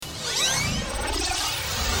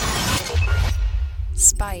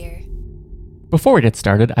Inspire. Before we get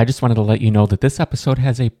started, I just wanted to let you know that this episode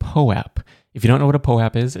has a POAP. If you don't know what a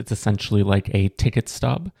POAP is, it's essentially like a ticket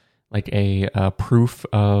stub, like a proof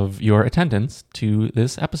of your attendance to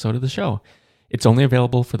this episode of the show. It's only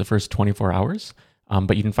available for the first 24 hours,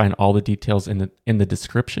 but you can find all the details in the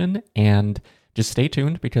description, and just stay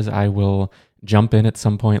tuned because I will jump in at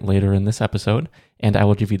some point later in this episode, and I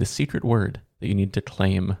will give you the secret word that you need to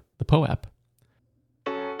claim the POAP.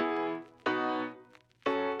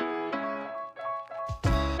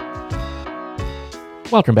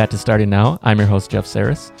 Welcome back to Starting Now. I'm your host, Jeff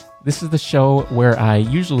Saris. This is the show where I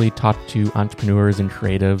usually talk to entrepreneurs and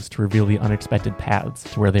creatives to reveal the unexpected paths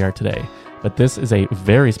to where they are today. But this is a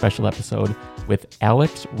very special episode with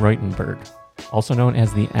Alex Reutenberg, also known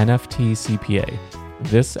as the NFT CPA.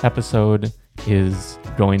 This episode is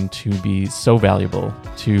going to be so valuable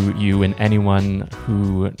to you and anyone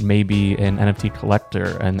who may be an NFT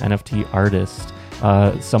collector, an NFT artist,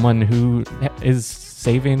 someone who is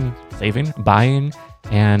saving, buying,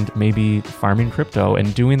 and maybe farming crypto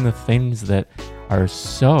and doing the things that are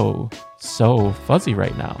so fuzzy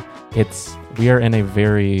right now. We are in a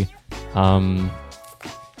very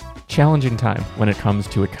challenging time when it comes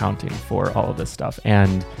to accounting for all of this stuff.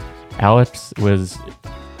 And Alex was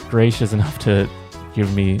gracious enough to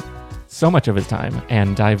give me so much of his time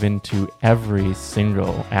and dive into every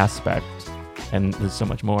single aspect. And there's so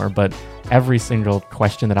much more, but every single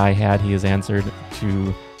question that I had, he has answered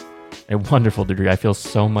to a wonderful degree. I feel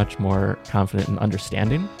so much more confident in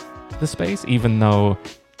understanding the space, even though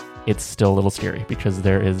it's still a little scary because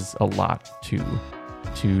there is a lot to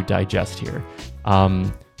digest here.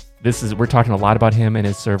 We're talking a lot about him and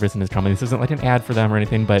his service and his company. This isn't like an ad for them or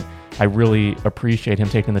anything, but I really appreciate him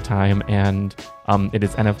taking the time. And it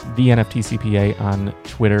is the NFT CPA on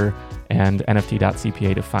Twitter and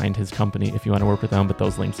NFT.cpa to find his company if you want to work with them. But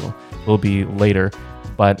those links will be later.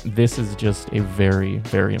 But this is just a very,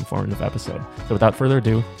 very informative episode. So without further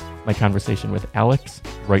ado, my conversation with Alex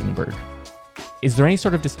Reutenberg. Is there any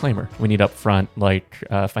sort of disclaimer we need up front, like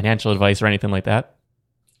financial advice or anything like that?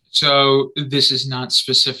 So this is not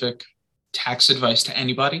specific tax advice to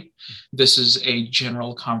anybody. This is a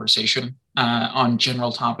general conversation on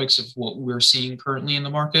general topics of what we're seeing currently in the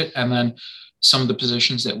market, and then some of the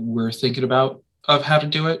positions that we're thinking about of how to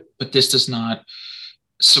do it. But this does not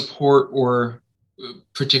support or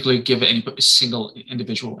particularly give any single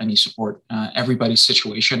individual any support. Everybody's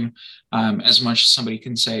situation, as much as somebody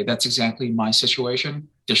can say, that's exactly my situation,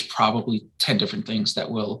 there's probably 10 different things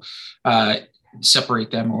that will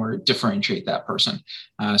separate them or differentiate that person.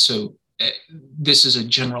 So this is a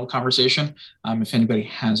general conversation. If anybody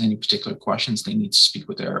has any particular questions, they need to speak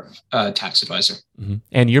with their tax advisor. Mm-hmm.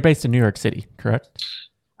 And you're based in New York City, correct?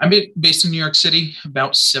 I'm based in New York City.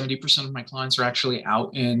 About 70% of my clients are actually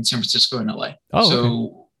out in San Francisco and LA. Oh, so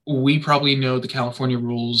okay. We probably know the California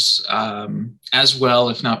rules as well,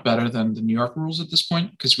 if not better than the New York rules at this point,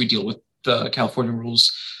 because we deal with the California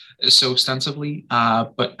rules so extensively.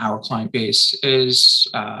 But our client base is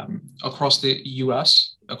across the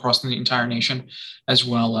US, across the entire nation, as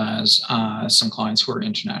well as some clients who are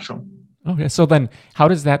international. Okay, so then how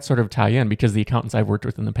does that sort of tie in? Because the accountants I've worked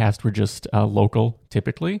with in the past were just local,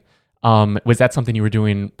 typically. Was that something you were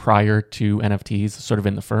doing prior to NFTs, sort of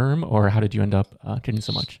in the firm, or how did you end up getting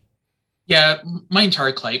so much? Yeah, my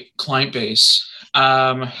entire client base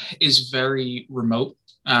is very remote.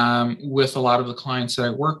 With a lot of the clients that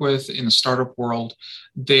I work with in the startup world,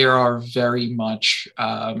 they are very much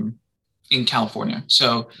in California.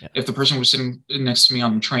 So If the person was sitting next to me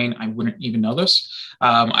on the train, I wouldn't even know this.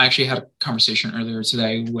 I actually had a conversation earlier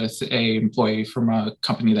today with an employee from a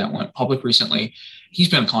company that went public recently. He's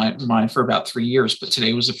been a client of mine for about 3 years, but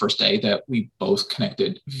today was the first day that we both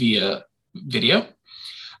connected via video.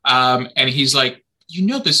 And he's like,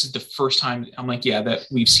 this is the first time. I'm like, yeah, that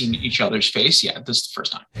we've seen each other's face. Yeah, this is the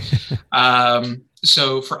first time.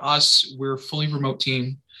 So for us, we're a fully remote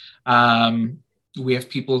team. We have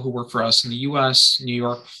people who work for us in the US, New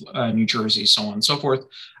York, New Jersey, so on and so forth.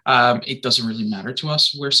 It doesn't really matter to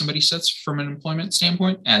us where somebody sits from an employment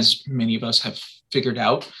standpoint, as many of us have figured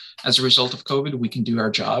out as a result of COVID, we can do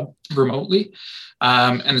our job remotely.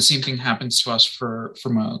 And the same thing happens to us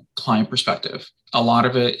from a client perspective. A lot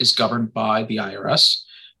of it is governed by the IRS.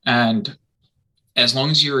 And as long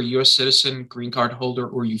as you're a US citizen, green card holder,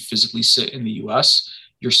 or you physically sit in the US,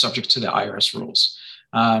 you're subject to the IRS rules.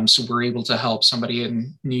 So we're able to help somebody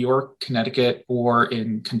in New York, Connecticut, or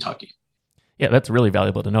in Kentucky. Yeah, that's really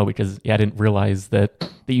valuable to know because I didn't realize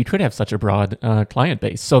that you could have such a broad client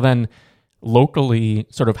base. So then locally,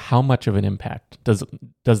 sort of how much of an impact does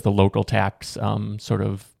the local tax sort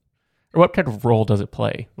of Or what kind of role does it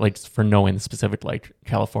play, like for knowing the specific, like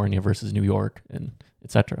California versus New York and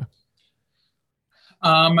et cetera?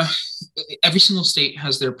 Um, every single state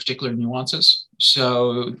has their particular nuances.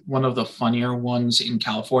 So one of the funnier ones in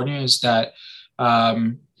California is that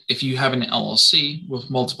if you have an LLC with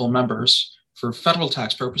multiple members, for federal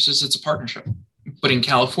tax purposes, it's a partnership. But in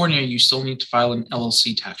California, you still need to file an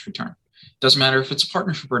LLC tax return. Doesn't matter if it's a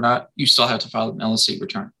partnership or not, you still have to file an LLC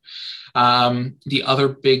return. The other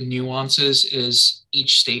big nuances is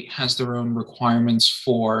each state has their own requirements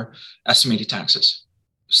for estimated taxes.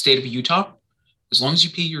 State of Utah, as long as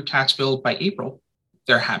you pay your tax bill by April,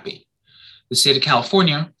 they're happy. The state of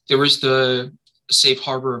California, there is the safe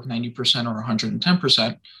harbor of 90% or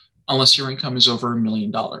 110%, unless your income is over $1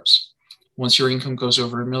 million. Once your income goes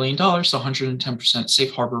over $1 million, the 110%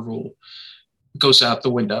 safe harbor rule goes out the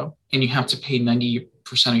window, and you have to pay 90%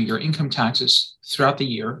 of your income taxes throughout the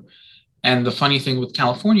year. And the funny thing with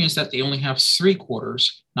California is that they only have 3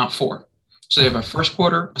 quarters, not 4. So they have a first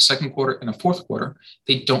quarter, a second quarter, and a fourth quarter.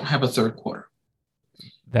 They don't have a third quarter.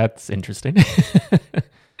 That's interesting.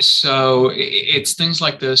 So it's things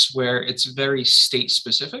like this where it's very state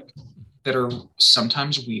specific that are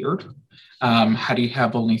sometimes weird. How do you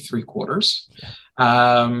have only 3 quarters?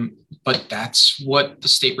 But that's what the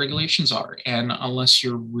state regulations are. And unless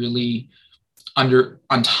you're really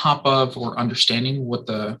on top of or understanding what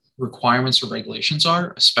the requirements or regulations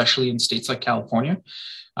are, especially in states like California,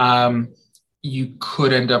 you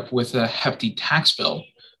could end up with a hefty tax bill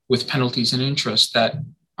with penalties and interest that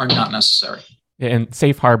are not necessary. And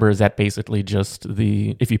safe harbor, is that basically just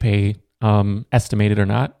if you pay estimated or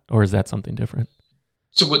not, or is that something different?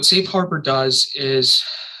 So what safe harbor does is,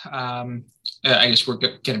 I guess we're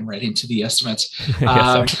getting right into the estimates.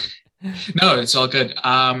 No, it's all good.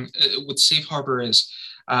 What safe harbor is,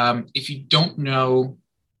 if you don't know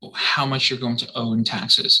how much you're going to owe in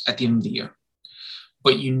taxes at the end of the year,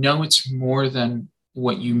 but you know it's more than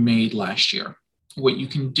what you made last year, what you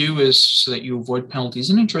can do is, so that you avoid penalties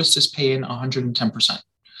and interest, is pay in 110%.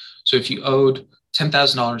 So if you owed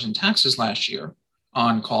 $10,000 in taxes last year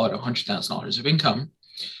on, call it $100,000 of income,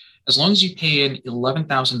 as long as you pay in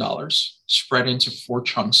 $11,000 spread into 4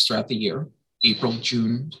 chunks throughout the year, April,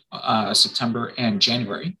 June, September, and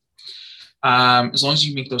January, as long as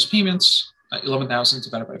you make those payments, 11,000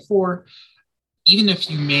 divided by 4, even if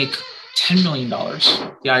you make $10 million,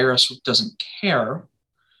 the IRS doesn't care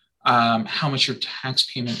how much your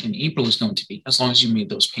tax payment in April is going to be, as long as you made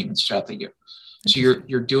those payments throughout the year. So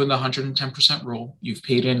you're doing the 110% rule. You've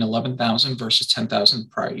paid in 11,000 versus 10,000 the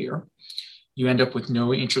prior year. You end up with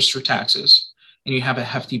no interest or taxes, and you have a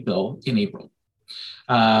hefty bill in April.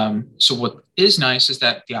 So what is nice is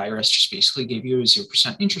that the IRS just basically gave you a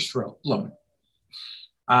 0% interest loan.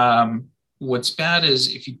 What's bad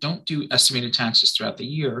is if you don't do estimated taxes throughout the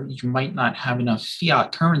year, you might not have enough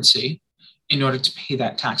fiat currency in order to pay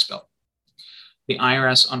that tax bill. The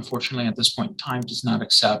IRS, unfortunately, at this point in time, does not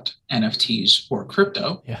accept NFTs or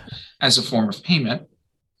crypto as a form of payment.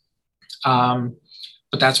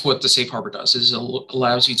 But that's what the safe harbor does, is it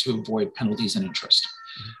allows you to avoid penalties and interest.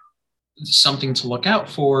 Mm-hmm. Something to look out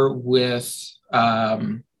for with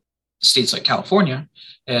states like California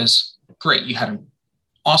is, great, you had an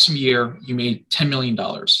awesome year, you made $10 million.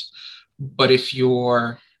 But if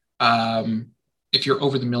you're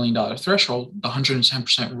over the $1 million threshold, the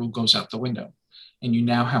 110% rule goes out the window. And you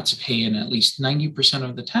now have to pay in at least 90%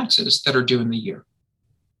 of the taxes that are due in the year.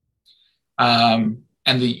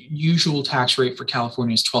 And the usual tax rate for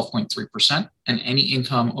California is 12.3%, and any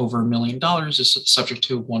income over $1 million is subject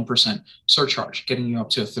to a 1% surcharge, getting you up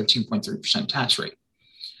to a 13.3% tax rate.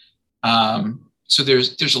 So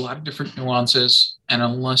there's a lot of different nuances, and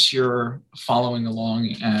unless you're following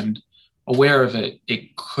along and aware of it,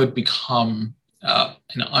 it could become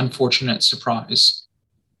an unfortunate surprise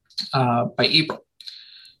by April.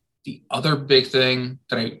 The other big thing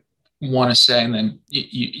that I want to say, and then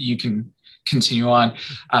you can continue on.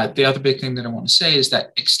 The other big thing that I want to say is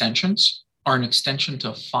that extensions are an extension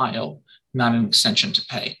to file, not an extension to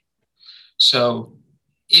pay. So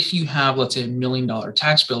if you have, let's say, $1 million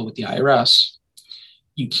tax bill with the IRS,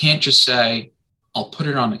 you can't just say, I'll put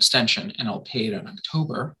it on extension and I'll pay it in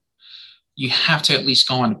October. You have to at least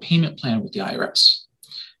go on a payment plan with the IRS.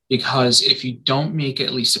 Because if you don't make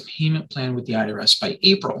at least a payment plan with the IRS by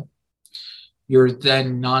April, you're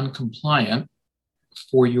then non-compliant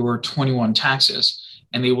for your 21 taxes,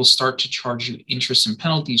 and they will start to charge you interest and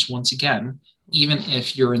penalties once again, even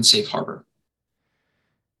if you're in safe harbor.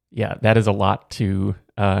 Yeah, that is a lot to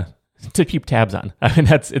keep tabs on. I mean,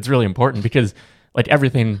 it's really important because like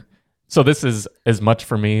everything, So this is as much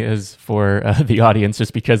for me as for the audience,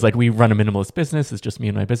 just because like we run a minimalist business. It's just me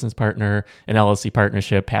and my business partner, an LLC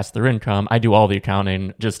partnership, pass through income. I do all the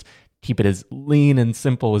accounting, just keep it as lean and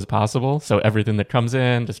simple as possible. So everything that comes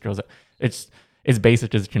in just goes, it's as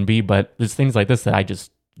basic as it can be. But there's things like this that I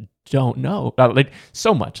just don't know, like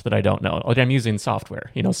so much that I don't know. Like I'm using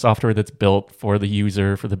software, software that's built for the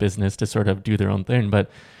user, for the business to sort of do their own thing.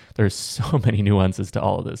 But there's so many nuances to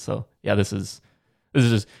all of this. So yeah, this is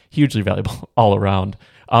just hugely valuable all around.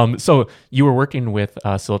 So you were working with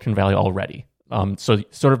Silicon Valley already. So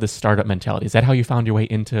sort of this startup mentality. Is that how you found your way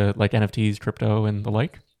into like NFTs, crypto, and the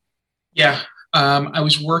like? Yeah. I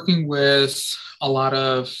was working with a lot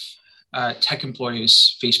of tech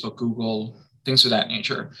employees, Facebook, Google, things of that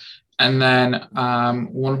nature. And then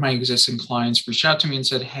one of my existing clients reached out to me and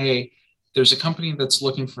said, hey, there's a company that's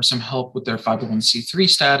looking for some help with their 501c3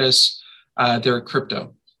 status. They're a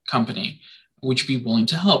crypto company. Would you be willing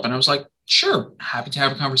to help? And I was like, sure, happy to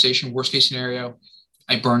have a conversation. Worst case scenario,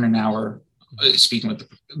 I burn an hour speaking with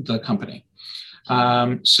the company.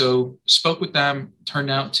 So spoke with them,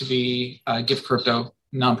 turned out to be Give Crypto,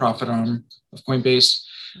 nonprofit arm of Coinbase.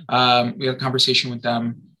 We had a conversation with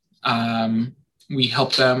them. We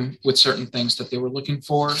helped them with certain things that they were looking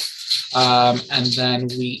for. And then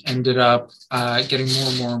we ended up getting more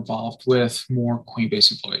and more involved with more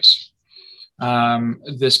Coinbase employees.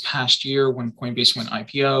 This past year, when Coinbase went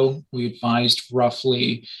IPO, we advised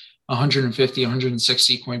roughly 150,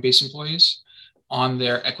 160 Coinbase employees on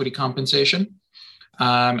their equity compensation.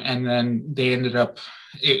 And then they ended up,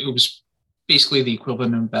 it was basically the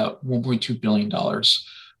equivalent of about $1.2 billion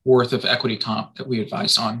worth of equity comp that we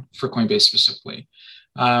advised on for Coinbase specifically.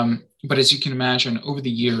 But as you can imagine, over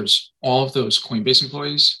the years, all of those Coinbase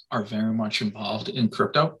employees are very much involved in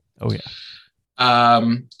crypto. Oh, yeah.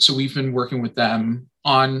 So we've been working with them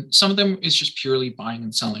on some of them is just purely buying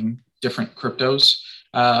and selling different cryptos.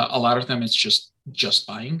 A lot of them it's just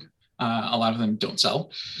buying. A lot of them don't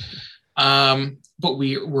sell. But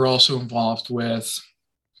we're also involved with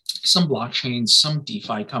some blockchains, some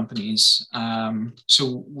DeFi companies.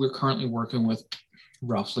 So we're currently working with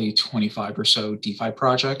roughly 25 or so DeFi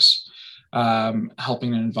projects,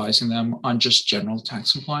 helping and advising them on just general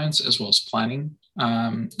tax compliance, as well as planning,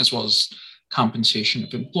 as well as compensation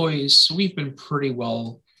of employees. So we've been pretty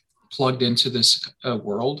well plugged into this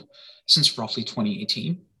world since roughly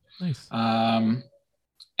 2018. Nice.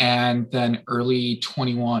 And then early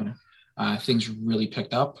 21, things really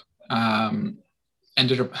picked up.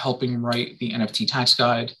 Ended up helping write the NFT tax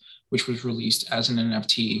guide, which was released as an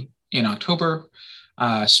NFT in October.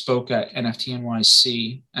 Spoke at NFT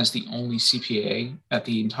NYC as the only CPA at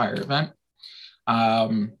the entire event.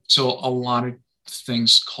 So a lot of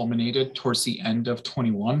things culminated towards the end of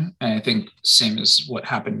 21. And I think same as what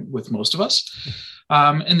happened with most of us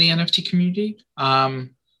in the NFT community. And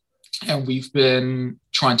we've been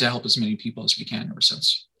trying to help as many people as we can ever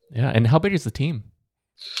since. Yeah. And how big is the team?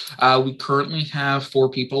 We currently have 4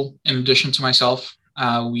 people in addition to myself.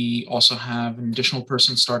 We also have an additional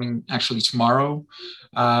person starting actually tomorrow,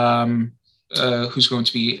 who's going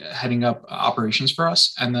to be heading up operations for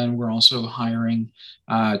us. And then we're also hiring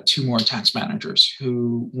 2 more tax managers,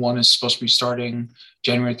 who one is supposed to be starting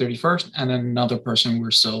January 31st, and then another person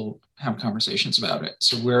we're still having conversations about it.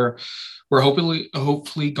 So we're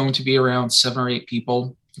hopefully going to be around 7 or 8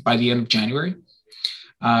 people by the end of January.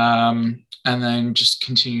 And then just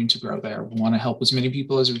continuing to grow there. We want to help as many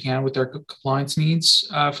people as we can with their compliance needs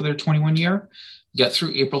for their 21 year, get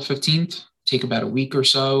through April 15th, take about a week or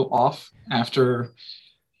so off after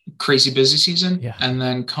crazy busy season, and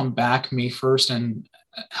then come back May 1st and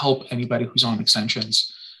help anybody who's on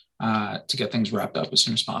extensions to get things wrapped up as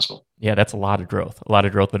soon as possible. Yeah, that's a lot of growth, but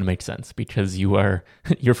it makes sense because you're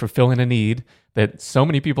fulfilling a need that so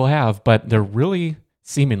many people have, but they're really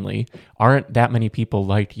seemingly aren't that many people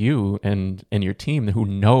like you and your team who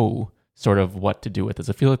know sort of what to do with this.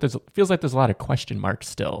 It feels like there's a lot of question marks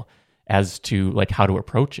still as to like how to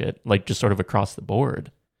approach it, like just sort of across the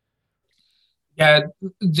board. Yeah,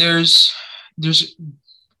 there's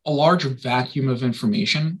a large vacuum of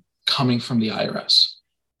information coming from the IRS.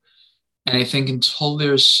 And I think until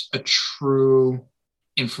there's a true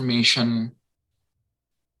information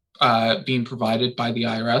being provided by the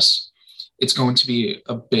IRS, it's going to be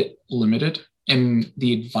a bit limited in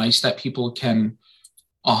the advice that people can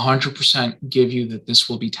 100% give you that this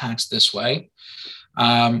will be taxed this way.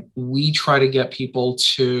 We try to get people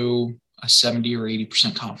to a 70 or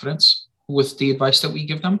 80% confidence with the advice that we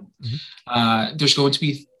give them. Mm-hmm. There's going to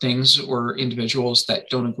be things or individuals that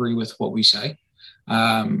don't agree with what we say,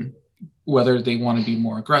 whether they want to be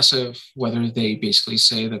more aggressive, whether they basically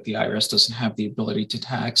say that the IRS doesn't have the ability to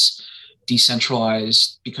tax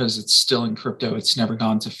decentralized because it's still in crypto. It's never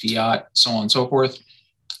gone to fiat, so on and so forth.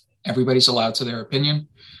 Everybody's allowed to their opinion.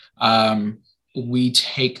 We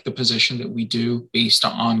take the position that we do based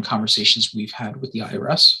on conversations we've had with the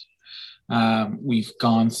IRS. We've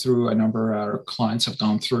gone through, a number of our clients have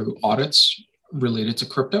gone through audits related to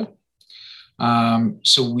crypto.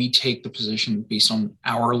 So we take the position based on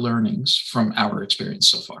our learnings from our experience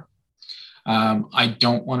so far. I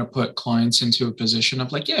don't want to put clients into a position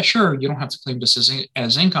of like, yeah, sure, you don't have to claim this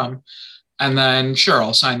as income. And then, sure,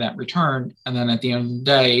 I'll sign that return. And then at the end of the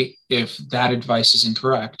day, if that advice is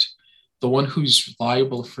incorrect, the one who's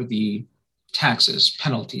liable for the taxes,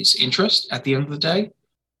 penalties, interest at the end of the day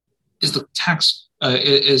is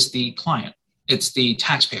the client. It's the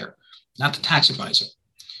taxpayer, not the tax advisor.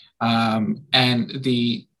 And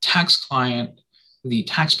the tax client, the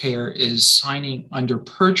taxpayer, is signing under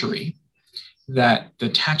perjury that the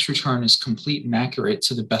tax return is complete and accurate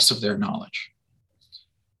to the best of their knowledge.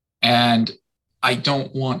 And I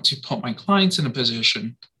don't want to put my clients in a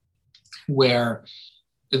position where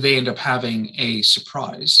they end up having a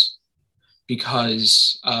surprise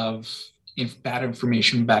because of bad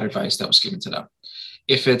information, bad advice that was given to them.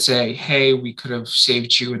 If it's hey, we could have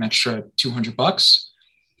saved you an extra $200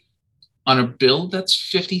 on a bill that's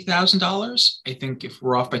 $50,000, I think if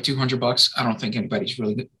we're off by $200, I don't think anybody's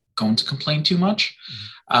really going to complain too much.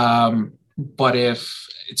 But if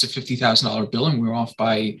it's a $50,000 bill and we're off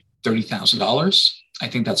by $30,000, I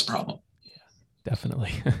think that's a problem. Yeah,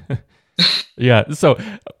 definitely. Yeah. So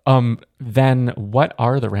then what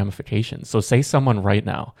are the ramifications? So say someone right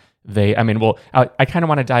now, I kind of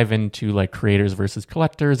want to dive into like creators versus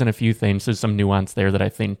collectors and a few things. There's some nuance there that I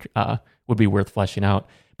think would be worth fleshing out.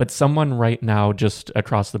 But someone right now, just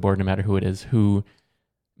across the board, no matter who it is, who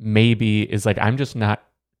maybe is like, I'm just not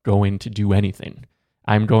going to do anything.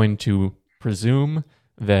 I'm going to presume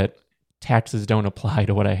that taxes don't apply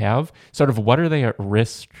to what I have. Sort of what are they at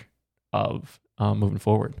risk of moving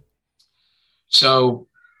forward? So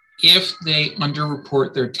if they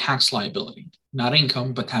underreport their tax liability, not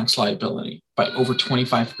income, but tax liability by over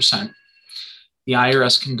 25%, the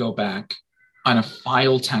IRS can go back on a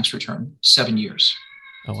filed tax return 7 years.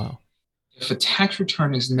 Oh, wow. If a tax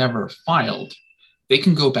return is never filed, they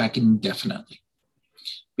can go back indefinitely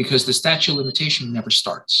because the statute of limitation never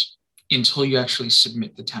starts until you actually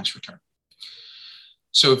submit the tax return.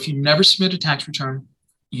 So if you never submit a tax return,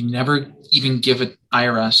 you never even give an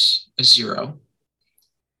IRS a zero,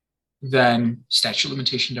 then statute of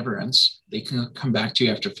limitation never ends. They can come back to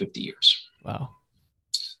you after 50 years. Wow.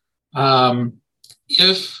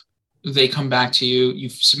 If they come back to you,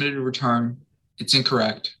 you've submitted a return, it's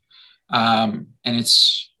incorrect, and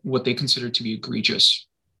it's what they consider to be egregious,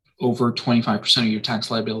 over 25% of your tax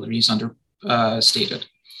liability is understated.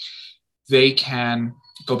 They can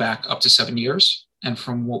go back up to 7 years. And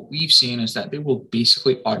from what we've seen is that they will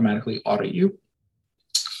basically automatically audit you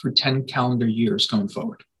for 10 calendar years going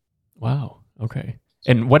forward. Wow. Okay.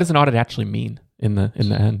 And what does an audit actually mean in the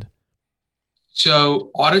end?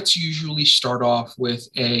 So audits usually start off with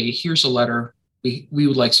here's a letter. We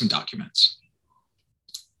would like some documents.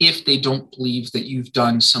 If they don't believe that you've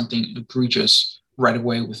done something egregious right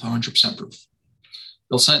away with 100% proof,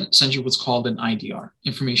 they'll send you what's called an IDR,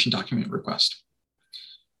 Information Document Request.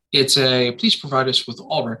 It's please provide us with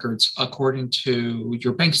all records according to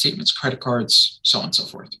your bank statements, credit cards, so on and so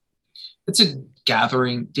forth. It's a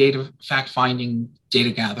gathering, data, fact-finding,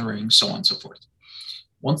 data gathering, so on and so forth.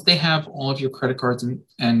 Once they have all of your credit cards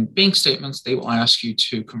and bank statements, they will ask you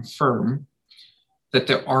to confirm that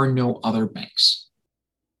there are no other banks.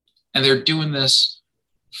 And they're doing this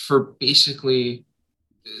for basically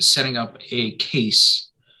setting up a case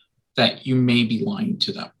that you may be lying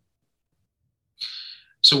to them.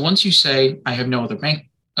 So once you say, I have no other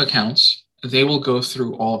bank accounts, they will go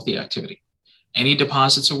through all of the activity. Any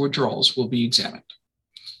deposits or withdrawals will be examined.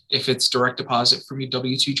 If it's direct deposit from your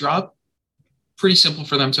W-2 job, pretty simple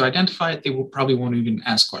for them to identify it. They probably won't even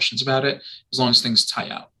ask questions about it as long as things tie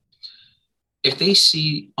out. If they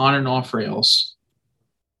see on and off rails,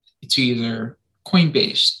 it's either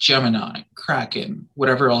Coinbase, Gemini, Kraken,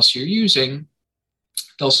 whatever else you're using,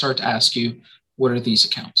 they'll start to ask you, what are these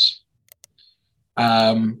accounts?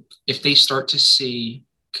 If they start to see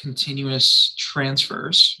continuous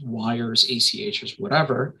transfers, wires, ACHs,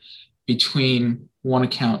 whatever, between one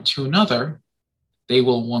account to another, they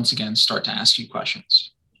will once again start to ask you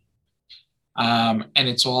questions. And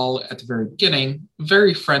it's all at the very beginning,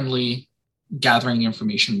 very friendly, gathering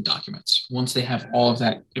information and documents. Once they have all of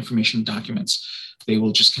that information and documents, they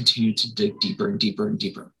will just continue to dig deeper and deeper and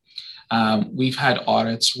deeper. We've had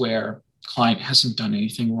audits where client hasn't done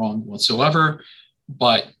anything wrong whatsoever,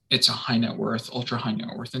 but it's a high net worth, ultra high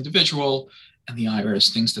net worth individual, and the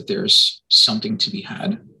IRS thinks that there's something to be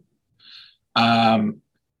had.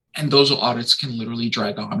 And those audits can literally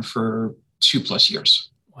drag on for 2+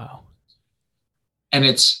 years. Wow. And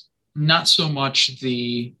it's not so much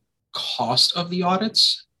the cost of the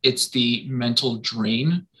audits, it's the mental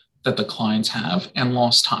drain that the clients have and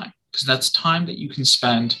lost time, because that's time that you can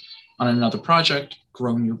spend on another project,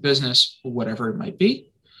 growing your business, or whatever it might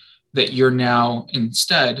be, that you're now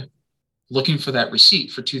instead looking for that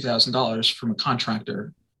receipt for $2,000 from a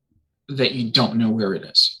contractor that you don't know where it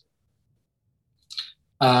is.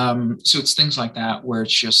 So it's things like that where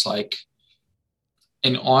it's just like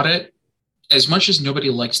an audit, as much as nobody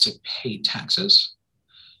likes to pay taxes,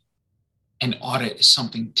 an audit is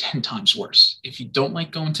something 10 times worse. If you don't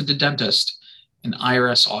like going to the dentist, an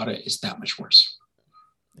IRS audit is that much worse.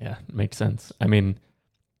 Yeah, makes sense. I mean,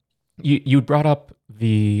 you brought up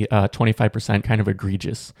the 25% kind of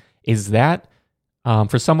egregious. Is that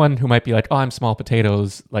for someone who might be like, oh, I'm small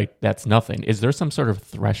potatoes, like that's nothing. Is there some sort of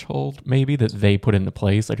threshold maybe that they put into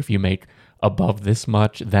place? Like if you make above this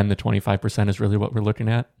much, then the 25% is really what we're looking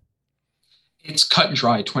at? It's cut and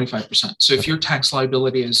dry, 25%. So if your tax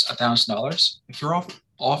liability is $1,000, if you're off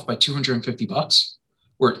by $250,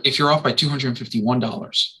 or if you're off by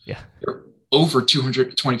 $251, yeah, you're over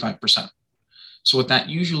 225%. So what that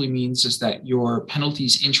usually means is that your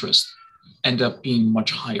penalties interest end up being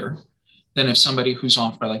much higher than if somebody who's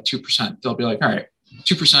off by like 2%, they'll be like, all right,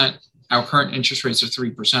 2%, our current interest rates are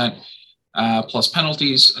 3%, plus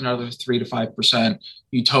penalties, another 3 to 5%.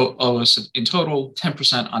 You owe us in total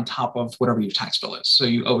 10% on top of whatever your tax bill is. So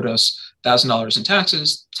you owed us $1,000 in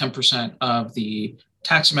taxes, 10% of the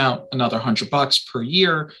tax amount, another $100 per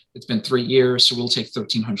year. It's been 3 years, so we'll take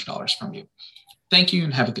 $1,300 from you. Thank you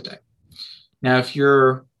and have a good day. Now, if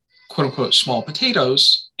you're quote unquote small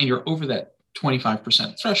potatoes and you're over that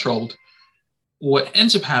 25% threshold, what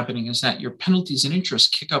ends up happening is that your penalties and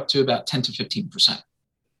interest kick up to about 10 to 15%.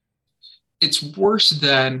 It's worse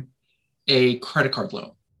than a credit card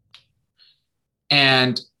loan.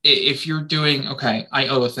 And if you're doing, okay, I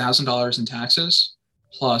owe $1,000 in taxes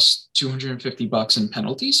plus $250 in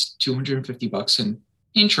penalties, $250 in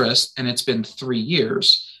interest, and it's been 3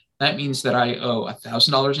 years, that means that I owe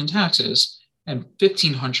 $1,000 in taxes and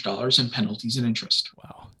 $1,500 in penalties and interest.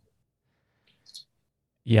 Wow.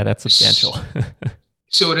 Yeah, that's substantial.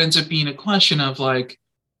 So it ends up being a question of like,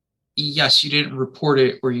 yes, you didn't report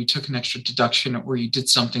it, or you took an extra deduction, or you did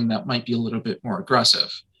something that might be a little bit more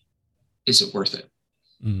aggressive. Is it worth it?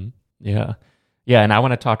 Mm-hmm. Yeah. Yeah. And I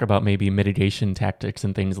want to talk about maybe mitigation tactics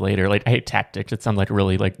and things later. Like, I hate tactics. It sounds like a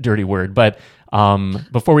really like dirty word, but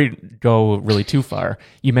before we go really too far,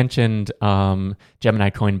 you mentioned Gemini,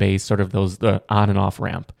 Coinbase, sort of the on and off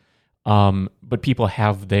ramp. But people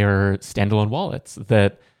have their standalone wallets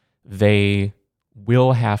that they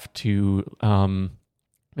will have to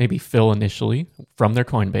maybe fill initially from their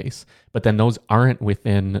Coinbase, but then those aren't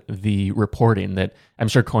within the reporting that I'm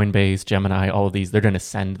sure Coinbase, Gemini, all of these, they're going to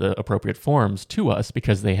send the appropriate forms to us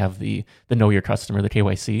because they have the know your customer, the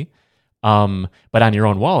KYC. But on your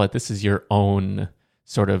own wallet, this is your own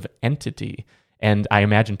sort of entity. And I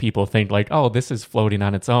imagine people think like, oh, this is floating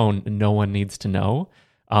on its own. No one needs to know.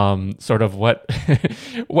 Sort of what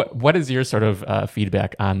what is your sort of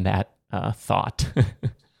feedback on that thought?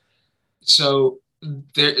 So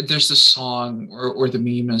there's this song or the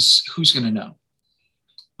meme is who's going to know,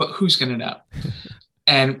 but who's going to know?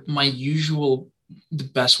 And the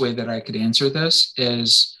best way that I could answer this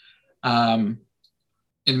is in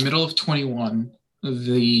the middle of 21,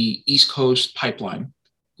 the East Coast pipeline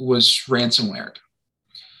was ransomware.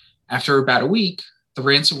 After about a week, the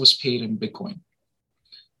ransom was paid in Bitcoin.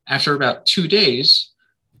 After about 2 days,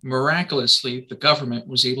 miraculously, the government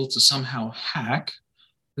was able to somehow hack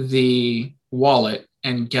the wallet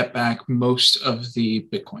and get back most of the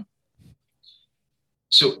Bitcoin.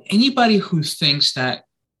 So anybody who thinks that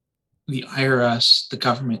the IRS, the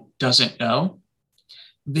government, doesn't know,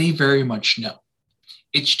 they very much know.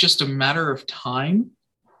 It's just a matter of time.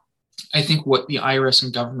 I think what the IRS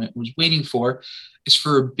and government was waiting for is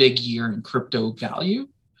for a big year in crypto value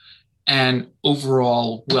and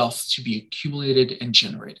overall wealth to be accumulated and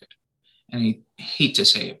generated. And I hate to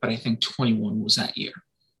say it, but I think 21 was that year.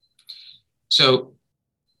 So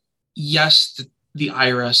yes, the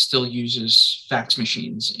IRS still uses fax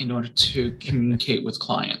machines in order to communicate with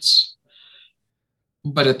clients.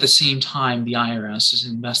 But at the same time, the IRS is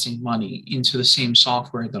investing money into the same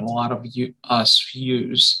software that a lot of us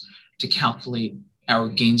use to calculate our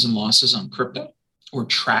gains and losses on crypto or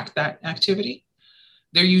track that activity.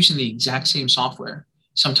 They're using the exact same software,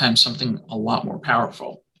 sometimes something a lot more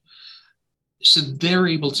powerful. So they're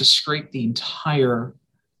able to scrape the entire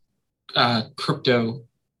crypto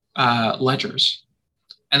ledgers,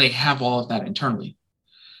 and they have all of that internally.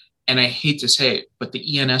 And I hate to say it, but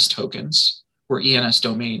the ENS tokens or ENS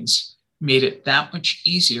domains made it that much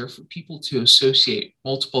easier for people to associate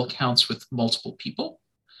multiple accounts with multiple people.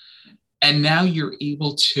 And now you're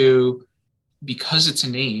able to, because it's a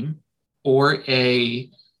name or a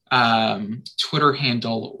Twitter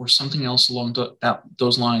handle or something else along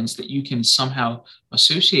those lines that you can somehow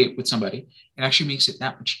associate with somebody, it actually makes it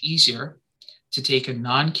that much easier to take a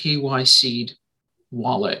non-KYC'd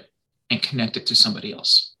wallet and connect it to somebody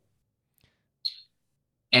else.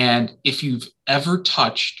 And if you've ever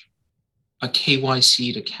touched a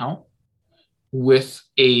KYC'd account with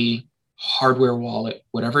a hardware wallet,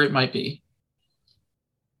 whatever it might be,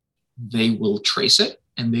 they will trace it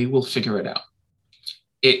and they will figure it out.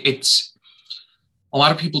 It's a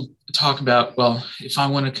lot of people talk about, well, if I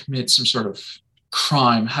want to commit some sort of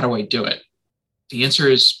crime, how do I do it? The answer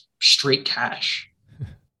is straight cash.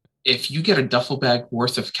 If you get a duffel bag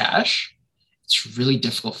worth of cash, it's really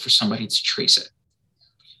difficult for somebody to trace it.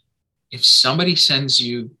 If somebody sends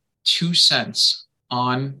you 2 cents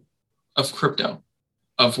of crypto,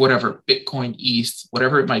 of whatever, Bitcoin, ETH,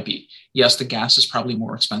 whatever it might be, yes, the gas is probably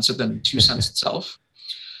more expensive than 2 cents itself.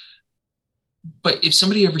 But if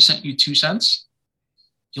somebody ever sent you 2 cents,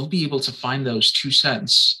 you'll be able to find those 2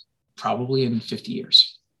 cents probably in 50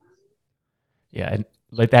 years. Yeah, and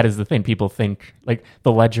like that is the thing. People think like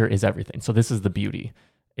the ledger is everything. So this is the beauty,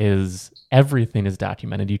 is everything is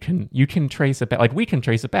documented. You can trace it back. Like we can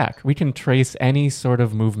trace it back. We can trace any sort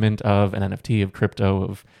of movement of an NFT, of crypto,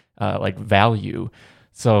 of like value.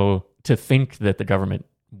 So to think that the government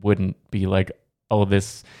wouldn't be like, oh,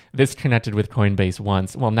 this connected with Coinbase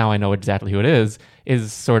once, well, now I know exactly who it is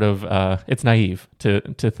sort of, it's naive to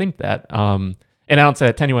think that. And I don't say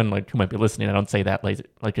that to anyone like who might be listening. I don't say that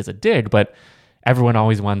like as a dig, but everyone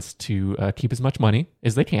always wants to keep as much money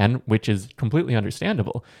as they can, which is completely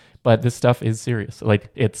understandable. But this stuff is serious.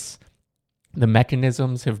 Like the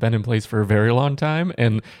mechanisms have been in place for a very long time.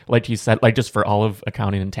 And like you said, like just for all of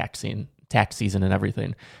accounting and tax season and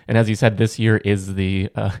everything. And as you said, this year is the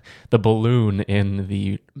balloon in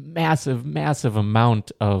the massive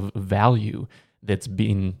amount of value that's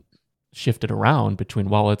being shifted around between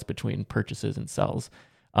wallets, between purchases and sells,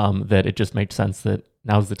 that it just makes sense that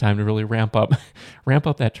now's the time to really ramp up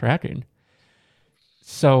that tracking.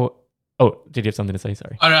 So, did you have something to say?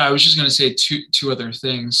 Sorry. Oh, no, I was just going to say two other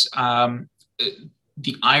things.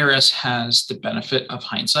 The IRS has the benefit of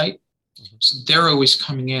hindsight. Mm-hmm. So they're always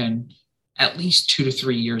coming in at least 2 to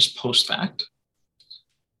 3 years post fact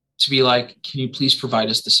to be like, can you please provide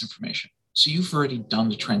us this information? So you've already done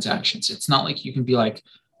the transactions. It's not like you can be like,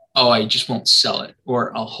 oh, I just won't sell it,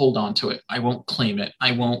 or I'll hold on to it. I won't claim it.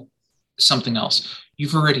 I won't something else.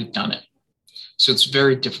 You've already done it. So it's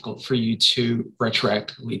very difficult for you to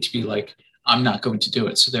retroactively to be like, I'm not going to do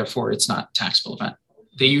it. So therefore it's not a taxable event.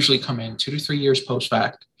 They usually come in 2 to 3 years post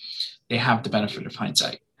fact. They have the benefit of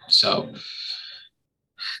hindsight. So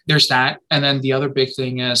there's that. And then the other big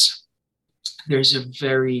thing is there's a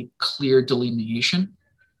very clear delineation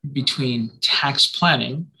between tax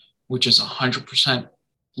planning, which is 100%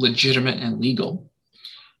 legitimate and legal,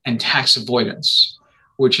 and tax avoidance,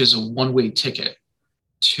 which is a one-way ticket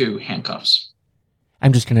to handcuffs.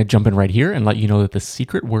 I'm just going to jump in right here and let you know that the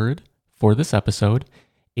secret word for this episode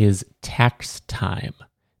is tax time.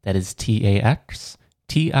 That is TAXTIME.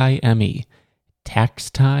 Tax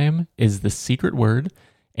time is the secret word,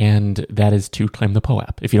 and that is to claim the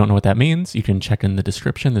POAP. If you don't know what that means, you can check in the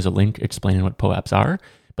description. There's a link explaining what POAPs are,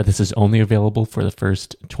 but this is only available for the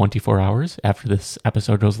first 24 hours after this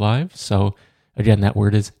episode goes live. So again, that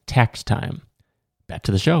word is tax time. Back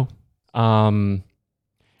to the show.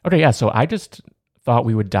 Okay, yeah, so I just thought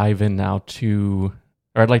we would dive in now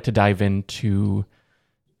I'd like to dive into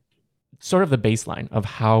sort of the baseline of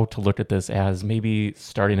how to look at this as maybe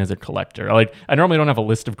starting as a collector. Like, I normally don't have a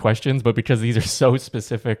list of questions, but because these are so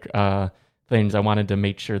specific things, I wanted to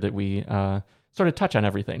make sure that we sort of touch on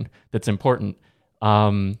everything that's important.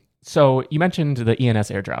 So you mentioned the ENS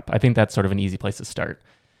airdrop. I think that's sort of an easy place to start.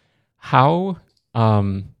 How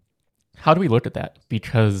do we look at that?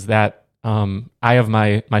 Because that I have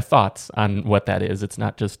my thoughts on what that is. It's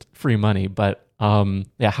not just free money, but how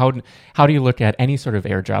do you look at any sort of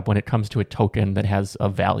airdrop when it comes to a token that has a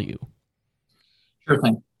value? Sure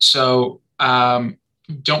thing. So don't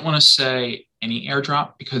want to say any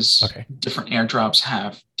airdrop because different airdrops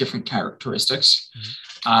have different characteristics.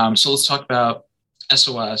 Mm-hmm. So let's talk about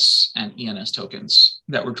SOS and ENS tokens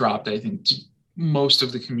that were dropped, I think, to most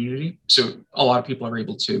of the community. So a lot of people are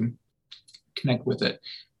able to connect with it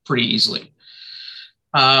pretty easily.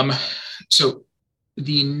 Um, so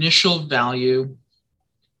the initial value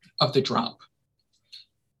of the drop,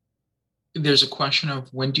 there's a question of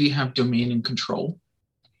when do you have domain and control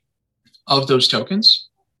of those tokens,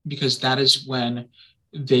 because that is when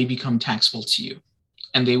they become taxable to you,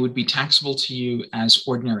 and they would be taxable to you as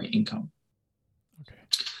ordinary income.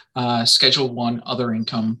 Okay. Schedule 1 other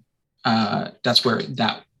income, that's where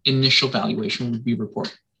that initial valuation would be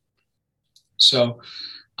reported. So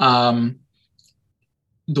the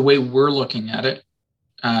way we're looking at it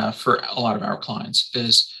for a lot of our clients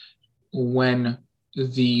is when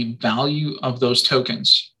the value of those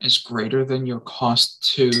tokens is greater than your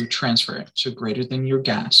cost to transfer it, so greater than your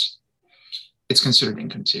gas, it's considered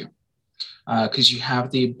income too, because you have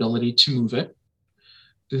the ability to move it.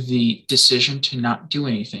 The decision to not do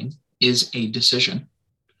anything is a decision.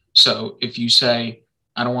 So if you say,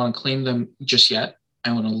 I don't want to claim them just yet,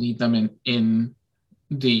 I want to leave them in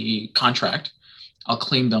the contract, I'll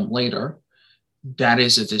claim them later, that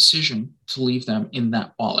is a decision to leave them in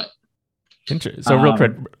that wallet. So real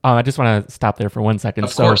quick, I just want to stop there for 1 second.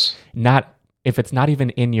 Of course. If it's not even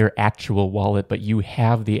in your actual wallet, but you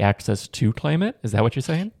have the access to claim it, is that what you're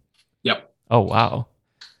saying? Yep. Oh, wow.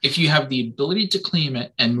 If you have the ability to claim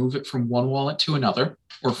it and move it from one wallet to another,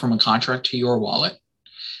 or from a contract to your wallet,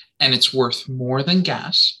 and it's worth more than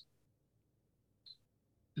gas,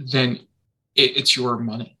 then it's your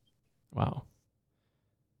money. Wow.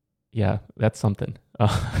 Yeah, that's something.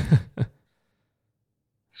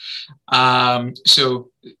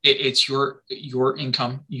 So it's your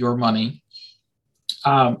income, your money.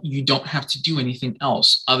 You don't have to do anything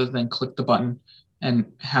else other than click the button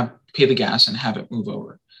and pay the gas and have it move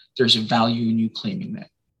over. There's a value in you claiming that.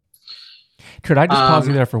 Could I just pause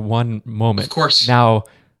you there for one moment? Of course. Now,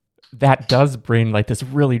 that does bring like this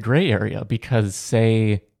really gray area, because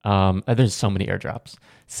say there's so many airdrops.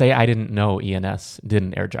 Say I didn't know ENS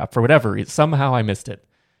didn't airdrop for whatever reason. Somehow I missed it.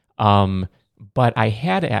 But I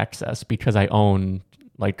had access because I own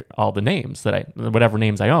like all the names whatever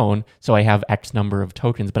names I own. So I have X number of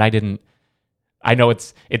tokens, but I know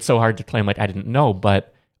it's so hard to claim like I didn't know,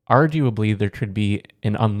 but arguably there could be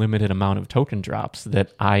an unlimited amount of token drops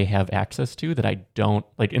that I have access to that I don't,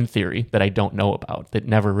 like in theory, that I don't know about, that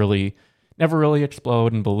never really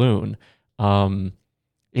explode and balloon.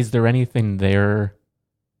 Is there anything there?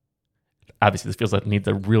 Obviously, this feels like it needs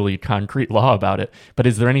a really concrete law about it, but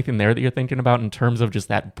is there anything there that you're thinking about in terms of just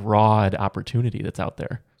that broad opportunity that's out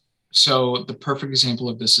there? So the perfect example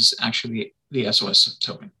of this is actually the SOS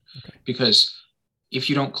token. Okay. Because if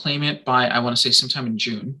you don't claim it by, I want to say sometime in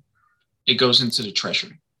June, it goes into the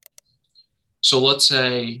treasury. So let's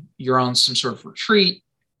say you're on some sort of retreat,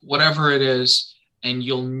 whatever it is, and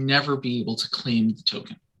you'll never be able to claim the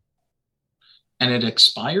token. And it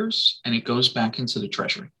expires and it goes back into the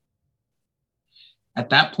treasury. At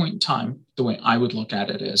that point in time, the way I would look at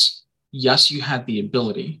it is, yes, you had the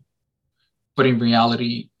ability, but in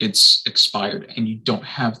reality, it's expired and you don't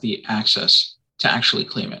have the access to actually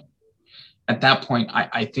claim it. At that point,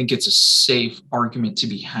 I think it's a safe argument to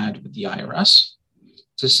be had with the IRS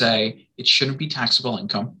to say it shouldn't be taxable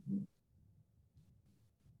income.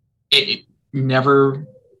 It never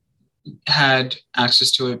had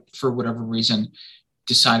access to it for whatever reason,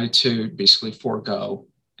 decided to basically forego,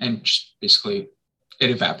 and just basically it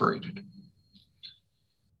evaporated.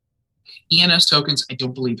 ENS tokens, I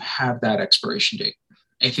don't believe have that expiration date.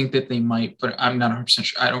 I think that they might, but I'm not 100%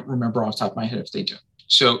 sure. I don't remember off the top of my head if they do.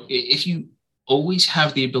 So if you always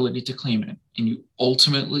have the ability to claim it and you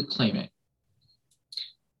ultimately claim it,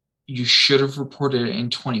 you should have reported it in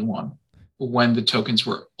 21 when the tokens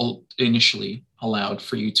were initially allowed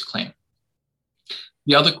for you to claim.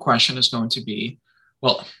 The other question is going to be,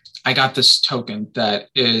 well, I got this token that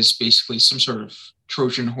is basically some sort of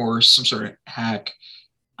Trojan horse, some sort of hack.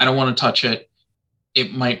 I don't want to touch it.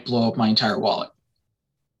 It might blow up my entire wallet.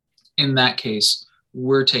 In that case,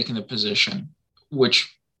 we're taking the position,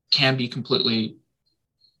 which can be completely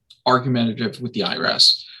argumentative with the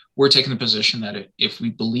IRS. We're taking the position that if we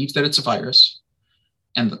believe that it's a virus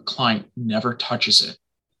and the client never touches it,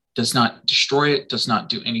 does not destroy it, does not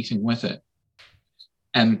do anything with it,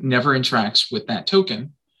 and never interacts with that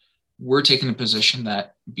token, we're taking a position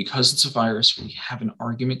that because it's a virus, we have an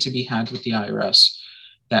argument to be had with the IRS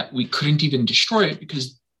that we couldn't even destroy it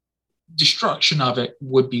because destruction of it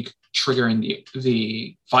would be triggering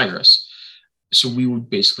the virus. So we would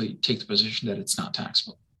basically take the position that it's not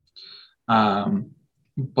taxable.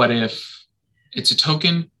 But if it's a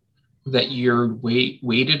token that you're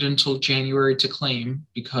waited until January to claim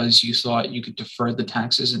because you thought you could defer the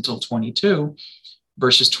taxes until 22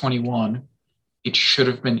 versus 21, it should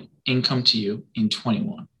have been income to you in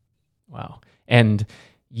 21. Wow. And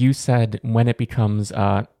You said when it becomes,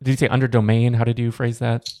 did you say under domain? How did you phrase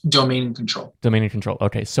that? Domain and control. Domain and control.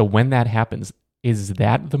 Okay. So when that happens, is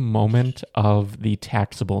that the moment of the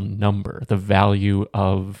taxable number, the value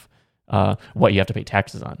of what you have to pay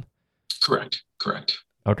taxes on? Correct.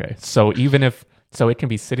 Okay. So even if, so it can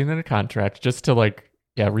be sitting in a contract, just to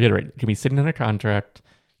reiterate, it can be sitting in a contract,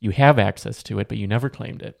 you have access to it, but you never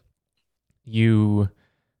claimed it. You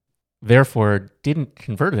therefore didn't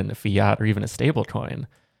convert it into fiat or even a stable coin.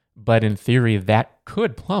 But in theory, that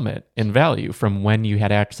could plummet in value from when you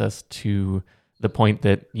had access to the point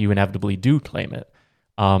that you inevitably do claim it.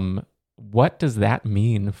 What does that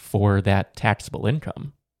mean for that taxable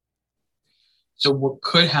income? So what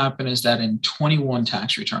could happen is that in 21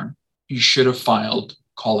 tax return, you should have filed,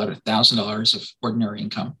 call it $1,000 of ordinary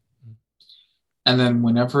income. And then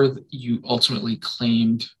whenever you ultimately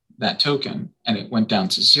claimed that token and it went down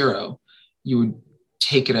to zero, you would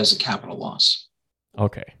take it as a capital loss.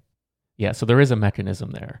 Okay. Yeah, so there is a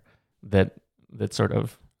mechanism there that sort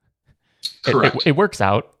of it works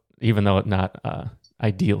out, even though not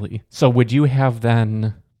ideally. So would you have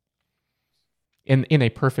then, in a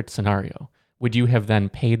perfect scenario, would you have then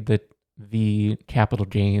paid the capital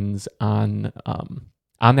gains on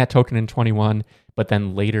that token in 21, but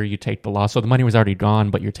then later you take the loss? So the money was already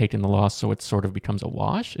gone, but you're taking the loss, so it sort of becomes a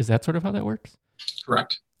wash? Is that sort of how that works?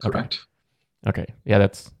 Correct. Okay. Yeah,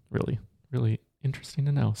 that's really, really interesting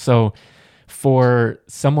to know. So for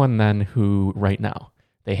someone then who right now,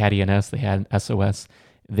 they had ENS, they had SOS,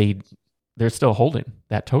 they're still holding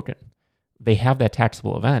that token. They have that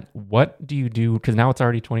taxable event. What do you do? Because now it's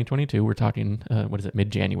already 2022. We're talking,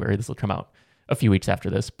 mid-January. This will come out a few weeks after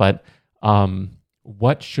this. But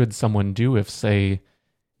what should someone do if, say,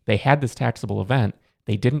 they had this taxable event,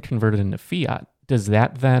 they didn't convert it into fiat? Does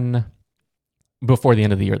that then, before the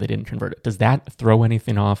end of the year, they didn't convert it, does that throw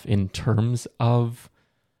anything off in terms of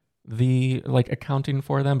the accounting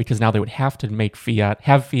for them? Because now they would have to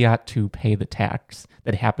have fiat to pay the tax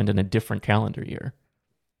that happened in a different calendar year.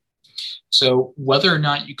 So whether or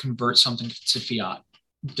not you convert something to fiat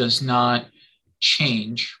does not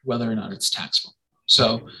change whether or not it's taxable.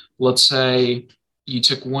 So let's say you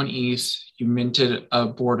took 1 ETH, you minted a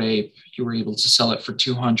Bored Ape, you were able to sell it for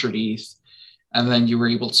 200 ETH, and then you were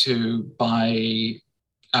able to buy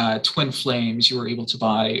Twin Flames, you were able to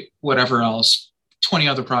buy whatever else, 20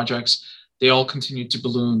 other projects, they all continued to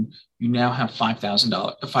balloon. You now have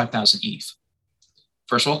 $5,000 ETH.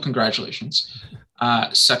 First of all, congratulations.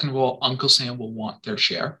 Second of all, Uncle Sam will want their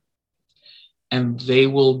share, and they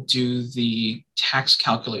will do the tax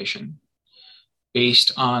calculation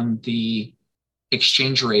based on the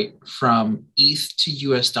exchange rate from ETH to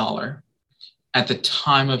US dollar at the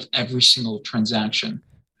time of every single transaction,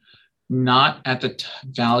 not at the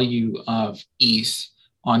value of ETH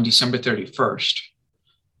on December 31st,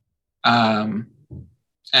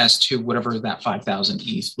 as to whatever that 5,000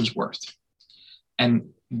 ETH was worth. And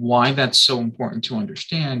why that's so important to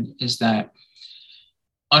understand is that,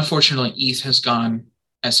 unfortunately, ETH has gone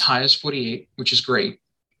as high as 48, which is great.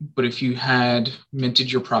 But if you had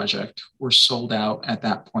minted your project or sold out at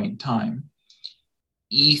that point in time,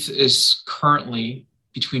 ETH is currently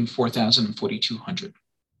between 4,000 and 4,200.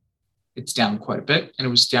 It's down quite a bit, and it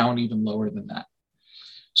was down even lower than that.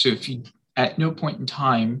 So if you, at no point in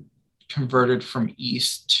time, converted from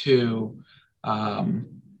ETH to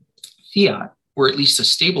fiat, or at least a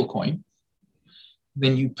stable coin,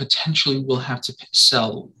 then you potentially will have to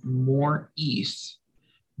sell more ETH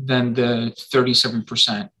than the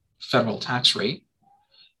 37% federal tax rate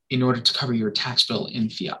in order to cover your tax bill in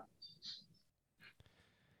fiat.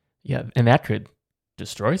 Yeah, and that could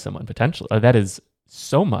destroy someone potentially. That is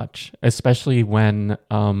so much, especially when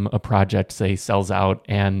a project, say, sells out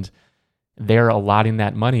and they're allotting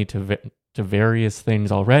that money to various things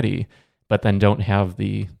already, but then don't have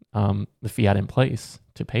the fiat in place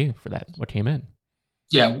to pay for that, what came in.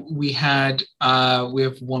 Yeah, we have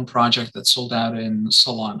one project that sold out in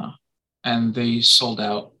Solana, and they sold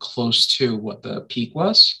out close to what the peak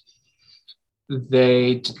was.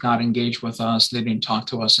 They did not engage with us. They didn't talk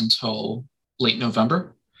to us until late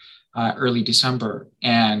November, early December.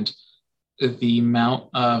 And the amount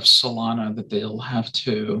of Solana that they'll have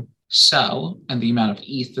to sell and the amount of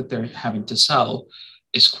ETH that they're having to sell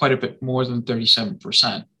is quite a bit more than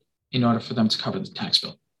 37% in order for them to cover the tax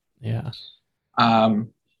bill. Yeah.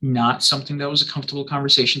 Not something that was a comfortable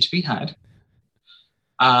conversation to be had.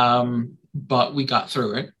 But we got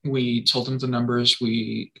through it. We told them the numbers.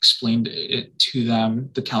 We explained it to them,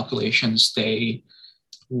 the calculations. They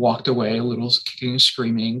walked away a little kicking and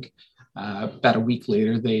screaming. About a week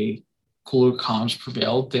later, cooler comms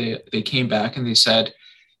prevailed. They came back and they said,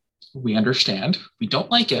 we understand. We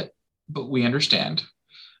don't like it, but we understand.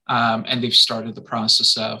 And they've started the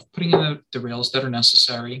process of putting in the rails that are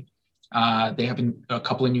necessary. They have a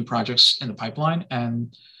couple of new projects in the pipeline.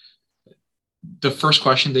 And the first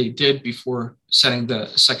question they did before setting the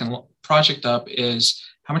second project up is,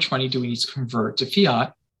 how much money do we need to convert to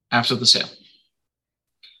fiat after the sale?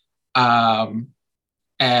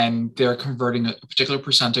 And they're converting a particular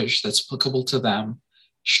percentage that's applicable to them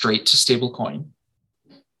straight to stablecoin.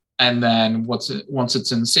 And then once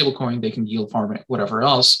it's in stablecoin, they can yield farm it, whatever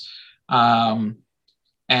else. And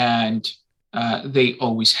they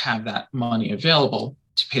always have that money available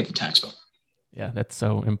to pay the tax bill. Yeah, that's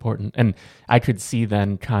so important. And I could see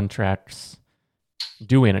then contracts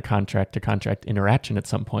doing a contract to contract interaction at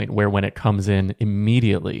some point where when it comes in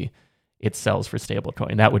immediately, it sells for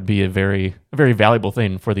stablecoin. That would be a very valuable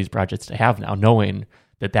thing for these projects to have now, knowing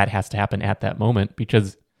that has to happen at that moment.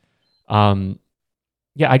 Because, I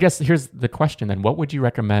guess here's the question then. What would you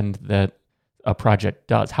recommend that a project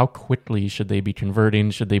does? How quickly should they be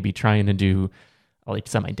converting? Should they be trying to do like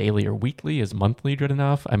semi-daily or weekly? Is monthly good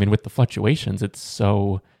enough? I mean, with the fluctuations, it's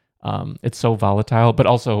so volatile. But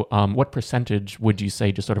also, what percentage would you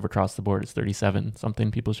say just sort of across the board is 37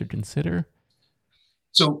 something people should consider?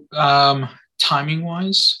 So timing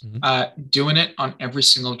wise, doing it on every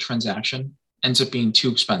single transaction ends up being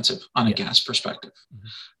too expensive on a gas perspective.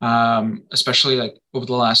 Especially like over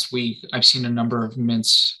the last week, I've seen a number of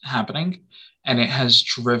mints happening, and it has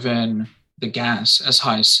driven the gas as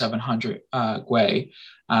high as 700 Gwei.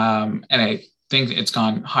 And I think it's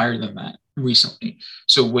gone higher than that recently.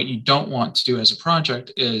 So what you don't want to do as a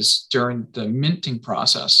project is during the minting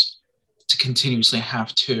process to continuously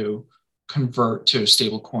have to convert to a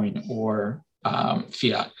stable coin or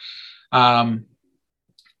fiat.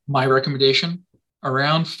 My recommendation,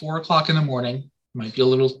 around 4 o'clock in the morning, might be a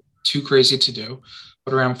little too crazy to do,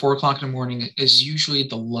 but around 4 o'clock in the morning is usually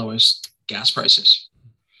the lowest gas prices.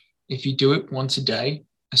 If you do it once a day,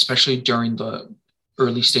 especially during the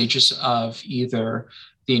early stages of either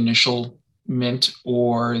the initial mint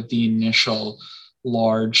or the initial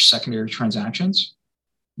large secondary transactions,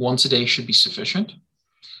 once a day should be sufficient.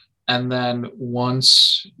 And then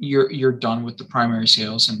once you're done with the primary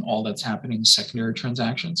sales and all that's happening in secondary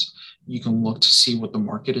transactions, you can look to see what the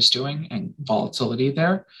market is doing and volatility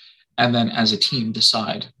there. And then as a team,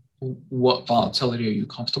 decide what volatility are you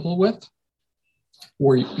comfortable with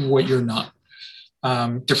or what you're not.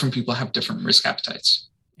 Different people have different risk appetites.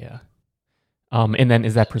 Yeah. And then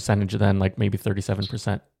is that percentage then like maybe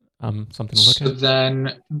 37%? Something to look at?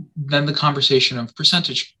 Then the conversation of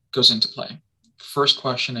percentage goes into play. First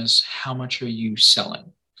question is, how much are you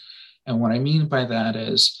selling? And what I mean by that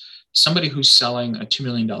is somebody who's selling a $2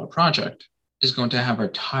 million project is going to have a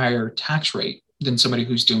higher tax rate than somebody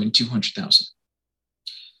who's doing 200,000.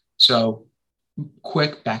 So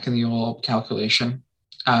quick back in the old calculation.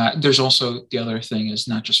 There's also the other thing is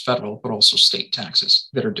not just federal, but also state taxes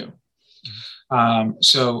that are due.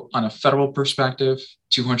 So on a federal perspective,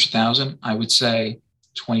 200,000, I would say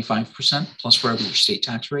 25% plus wherever your state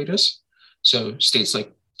tax rate is. So states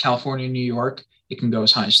like California, New York, it can go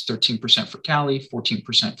as high as 13% for Cali,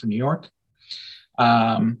 14% for New York.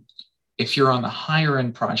 If you're on the higher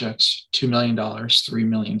end projects, $2 million, $3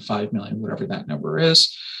 million, $5 million, whatever that number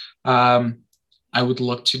is, I would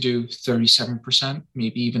look to do 37%,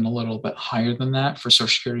 maybe even a little bit higher than that for Social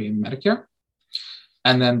Security and Medicare.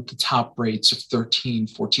 And then the top rates of 13,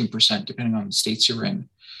 14%, depending on the states you're in,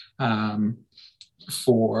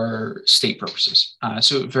 for state purposes.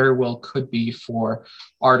 So it very well could be for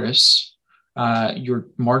artists, your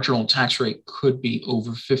marginal tax rate could be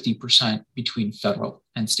over 50% between federal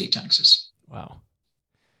and state taxes. Wow.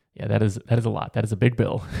 Yeah, that is a lot. That is a big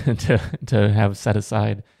bill to have set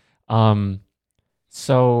aside.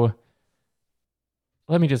 So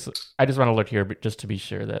I just want to look here, but just to be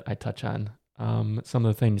sure that I touch on some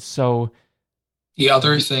of the things. So the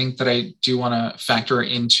other thing that I do want to factor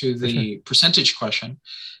into the percentage question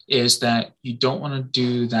is that you don't want to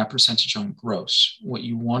do that percentage on gross. What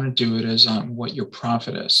you want to do it is on what your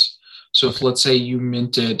profit is. So if let's say you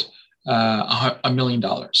minted $1 million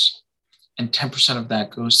and 10% of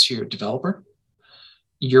that goes to your developer,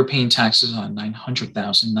 you're paying taxes on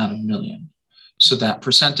 900,000, not $1 million. So that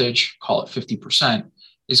percentage, call it 50%,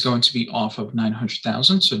 is going to be off of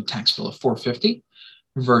 900,000. So a tax bill of 450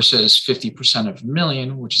 versus 50% of $1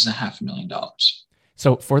 million, which is $500,000.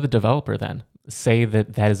 So for the developer then, say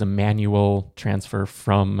that is a manual transfer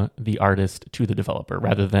from the artist to the developer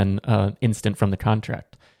rather than instant from the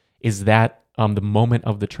contract. Is that the moment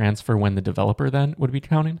of the transfer when the developer then would be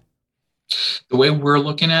counting? The way we're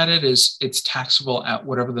looking at it is it's taxable at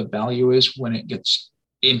whatever the value is when it gets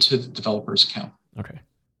into the developer's account. Okay.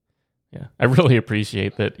 Yeah, I really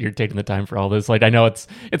appreciate that you're taking the time for all this. Like, I know it's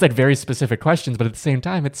like very specific questions, but at the same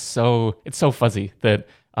time, it's so fuzzy that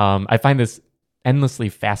I find this endlessly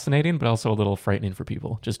fascinating, but also a little frightening for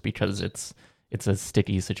people, just because it's a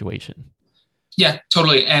sticky situation. Yeah,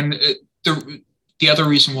 totally. And the other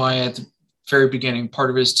reason why at the very beginning, part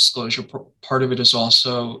of it is disclosure. Part of it is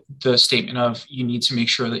also the statement of you need to make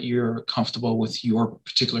sure that you're comfortable with your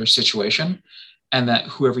particular situation, and that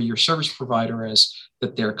whoever your service provider is,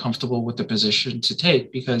 that they're comfortable with the position to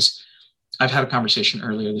take. Because I've had a conversation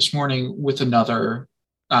earlier this morning with another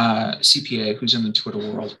CPA who's in the Twitter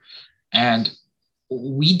world, and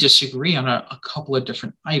we disagree on a couple of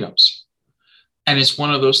different items. And it's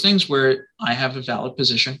one of those things where I have a valid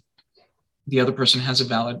position, the other person has a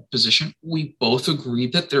valid position. We both agree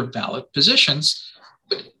that they're valid positions,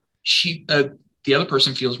 but the other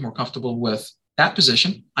person feels more comfortable with that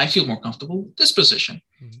position. I feel more comfortable with this position.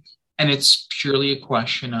 Mm-hmm. And it's purely a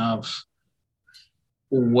question of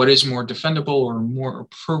what is more defendable or more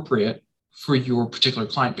appropriate for your particular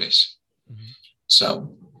client base. Mm-hmm.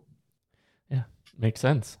 So, yeah, makes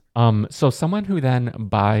sense. So someone who then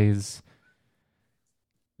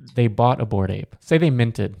they bought a Bored Ape, say they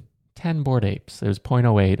minted 10 Bored Apes, it was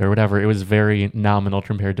 0.08 or whatever, it was very nominal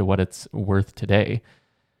compared to what it's worth today.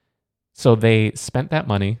 So they spent that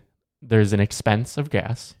money, there's an expense of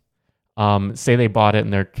gas. Say they bought it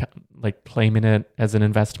and they're like claiming it as an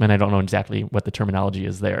investment. I don't know exactly what the terminology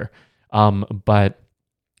is there. But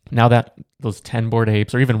now that those 10 Bored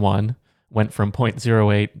Apes, or even one, went from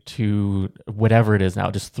 0.08 to whatever it is now,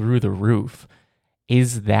 just through the roof,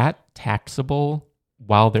 is that taxable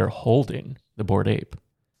while they're holding the Bored Ape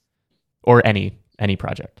or any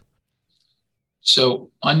project? So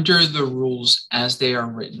under the rules as they are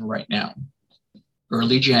written right now,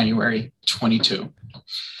 early January 22,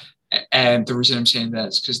 and the reason I'm saying that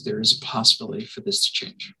is because there is a possibility for this to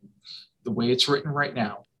change. The way it's written right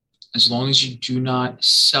now, as long as you do not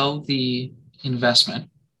sell the investment,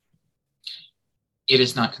 it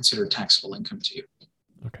is not considered taxable income to you.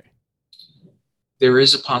 Okay. There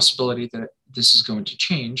is a possibility that this is going to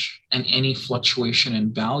change, and any fluctuation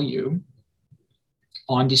in value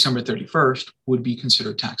on December 31st would be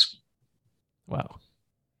considered taxable. Wow.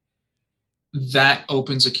 That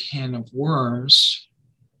opens a can of worms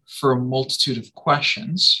for a multitude of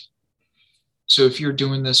questions. So if you're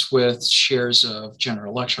doing this with shares of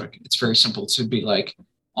General Electric, it's very simple to be like,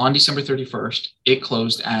 on December 31st, it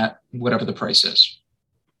closed at whatever the price is.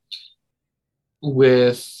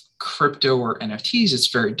 With crypto or NFTs, it's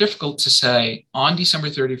very difficult to say on December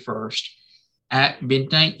 31st at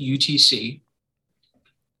midnight UTC,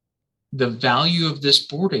 the value of this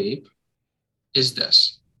Bored Ape is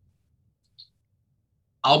this.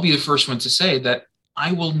 I'll be the first one to say that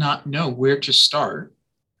I will not know where to start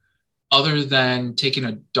other than taking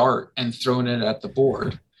a dart and throwing it at the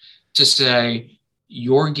board to say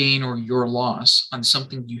your gain or your loss on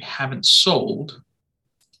something you haven't sold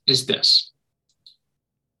is this.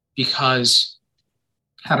 Because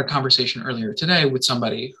I had a conversation earlier today with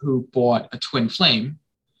somebody who bought a twin flame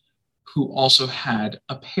who also had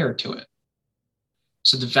a pair to it.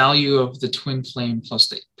 So the value of the twin flame plus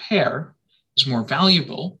the pair is more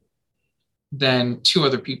valuable than two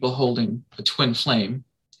other people holding a twin flame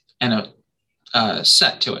and a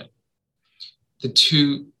set to it.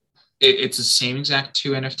 It's the same exact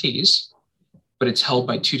two NFTs, but it's held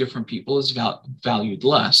by two different people, is valued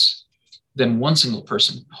less than one single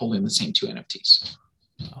person holding the same two NFTs.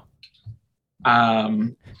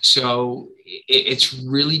 So it's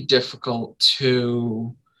really difficult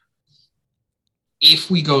to, if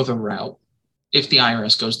the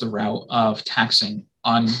IRS goes the route of taxing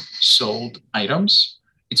unsold items,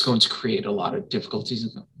 it's going to create a lot of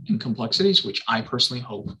difficulties and complexities, which I personally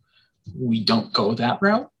hope we don't go that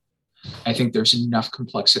route. I think there's enough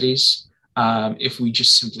complexities if we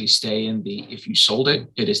just simply stay in if you sold it,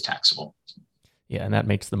 it is taxable. Yeah, and that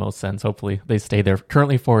makes the most sense. Hopefully they stay there.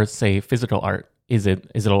 Currently for, say, physical art, is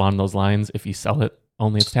it along those lines? If you sell it,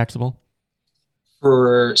 only it's taxable?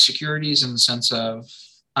 For securities in the sense of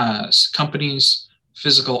companies,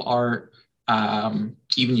 physical art,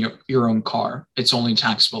 even your own car, it's only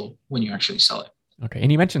taxable when you actually sell it. Okay,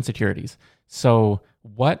 and you mentioned securities. So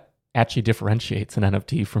what actually differentiates an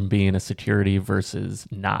NFT from being a security versus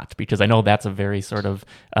not? Because I know that's a very sort of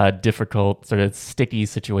difficult, sort of sticky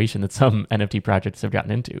situation that some NFT projects have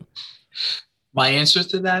gotten into. My answer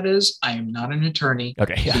to that is I am not an attorney.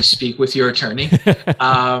 Okay, yeah. Please speak with your attorney.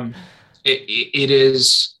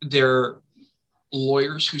 They're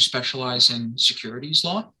lawyers who specialize in securities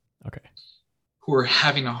law. Okay. Who are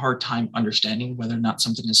having a hard time understanding whether or not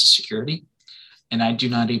something is a security. and I do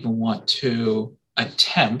not even want to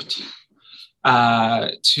attempt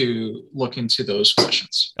to look into those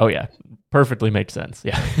questions. Oh yeah, perfectly makes sense.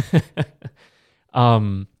 Yeah.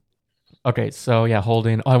 um, okay, so yeah,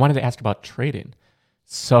 holding. Oh, I wanted to ask about trading.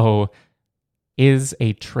 So, is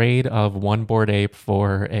a trade of one Bored Ape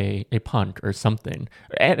for a punk or something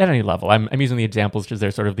at any level? I'm using the examples because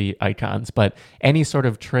they're sort of the icons, but any sort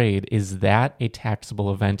of trade, is that a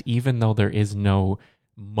taxable event, even though there is no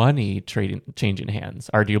money trading changing hands?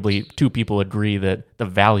 Arguably, two people agree that the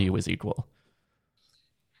value is equal.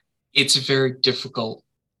 It's a very difficult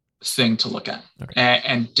thing to look at, Okay.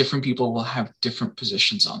 and different people will have different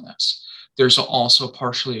positions on this. There's also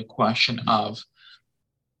partially a question of,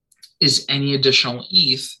 is any additional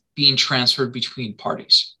ETH being transferred between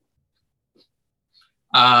parties?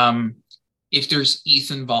 If there's ETH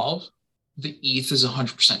involved, the ETH is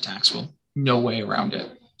 100% taxable. No way around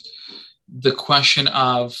it. The question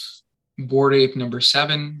of Bored Ape number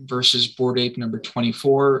 7 versus Bored Ape number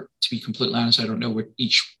 24, to be completely honest, I don't know what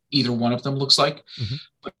either one of them looks like. Mm-hmm.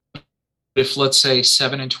 But if, let's say,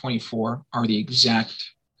 7 and 24 are the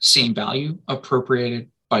exact same value appropriated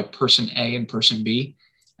by person A and person B,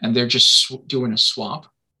 and they're just doing a swap,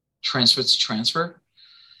 transfer to transfer,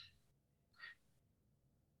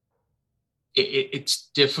 it's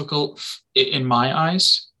difficult. In my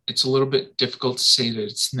eyes, it's a little bit difficult to say that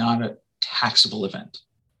it's not a taxable event.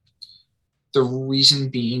 The reason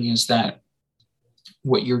being is that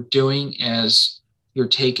what you're doing is you're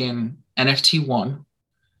taking NFT 1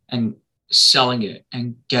 and selling it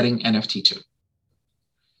and getting NFT 2.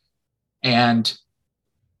 And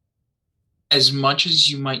as much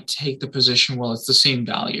as you might take the position, well, it's the same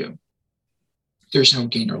value, there's no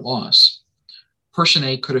gain or loss. Person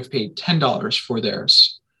A could have paid $10 for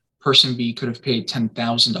theirs. Person B could have paid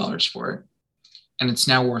 $10,000 for it, and it's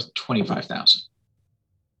now worth $25,000.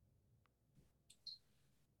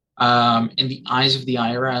 In the eyes of the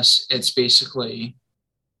IRS, it's basically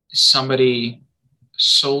somebody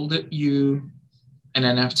sold you an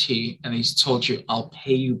NFT and they told you, I'll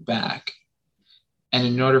pay you back. And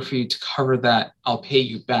in order for you to cover that, I'll pay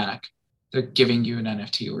you back, they're giving you an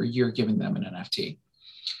NFT, or you're giving them an NFT.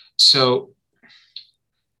 So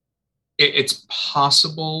it's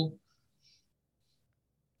possible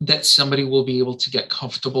that somebody will be able to get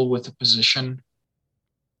comfortable with a position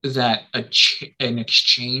that an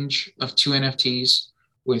exchange of 2 NFTs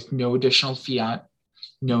with no additional fiat,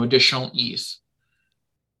 no additional ETH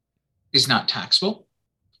is not taxable.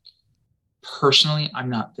 Personally, I'm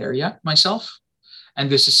not there yet myself. And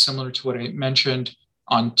this is similar to what I mentioned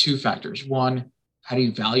on 2 factors. One, how do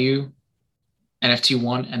you value NFT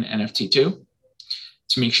 1 and NFT 2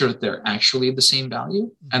 to make sure that they're actually the same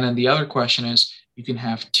value? And then the other question is, you can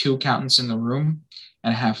have 2 accountants in the room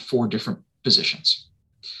and have 4 different positions.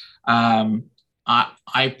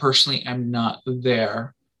 I personally am not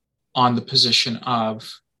there on the position of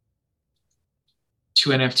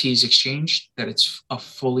 2 NFTs exchanged, that it's a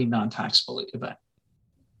fully non-taxable event.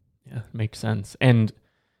 Yeah, makes sense. And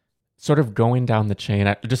sort of going down the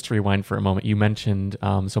chain, just to rewind for a moment, you mentioned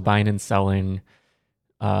so buying and selling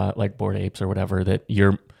like Bored Apes or whatever, that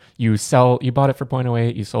you bought it for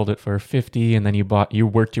 0.08, you sold it for 50, and then you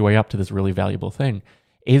worked your way up to this really valuable thing.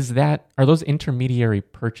 Are those intermediary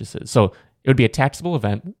purchases? So it would be a taxable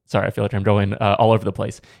event. Sorry, I feel like I'm going all over the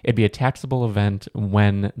place. It'd be a taxable event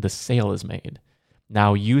when the sale is made.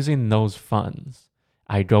 Now, using those funds,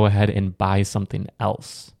 I go ahead and buy something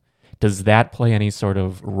else. Does that play any sort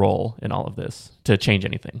of role in all of this to change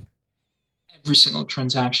anything? Every single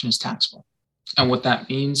transaction is taxable. And what that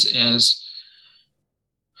means is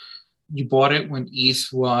you bought it when ETH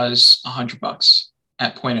was $100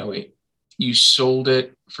 at 0.08. You sold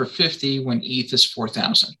it for 50 when ETH is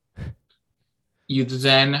 4,000. You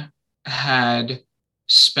then had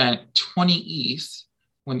spent 20 ETH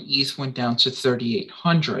when ETH went down to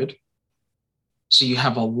 3,800. So you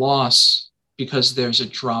have a loss because there's a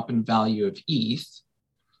drop in value of ETH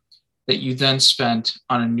that you then spent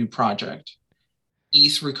on a new project.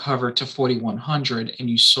 ETH recovered to 4,100 and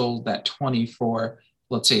you sold that 20 for,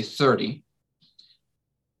 let's say, 30.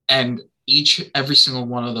 And every single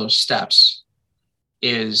one of those steps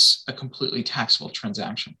is a completely taxable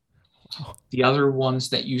transaction. Wow. The other ones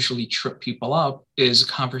that usually trip people up is a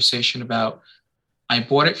conversation about, I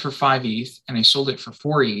bought it for 5 ETH and I sold it for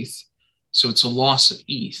 4 ETH, so it's a loss of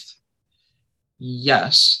ETH.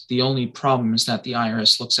 Yes, the only problem is that the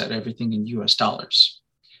IRS looks at everything in US dollars.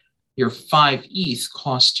 Your 5 ETH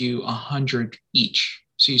cost you 100 each,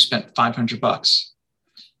 so you spent $500.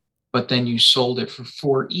 But then you sold it for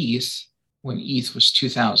 4 ETH when ETH was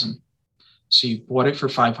 2,000. So you bought it for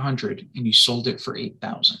 500 and you sold it for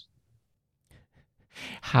 8,000.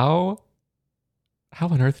 How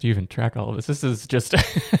on earth do you even track all of this? This is just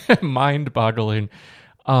mind-boggling.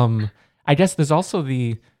 I guess there's also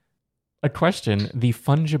a question, the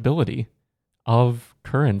fungibility of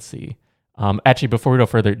currency. Actually, before we go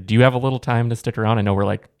further, do you have a little time to stick around? I know we're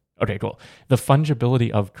like, okay, cool. The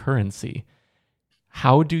fungibility of currency.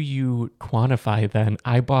 How do you quantify then,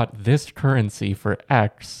 I bought this currency for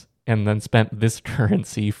X and then spent this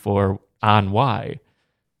currency on Y?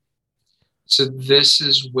 So this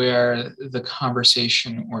is where the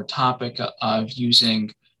conversation or topic of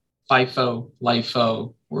using FIFO,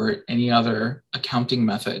 LIFO, or any other accounting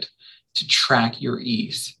method to track your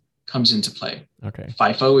ETH comes into play. Okay.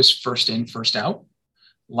 FIFO is first in, first out.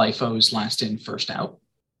 LIFO is last in, first out.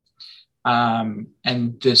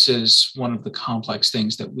 And this is one of the complex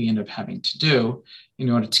things that we end up having to do in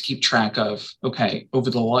order to keep track of, okay, over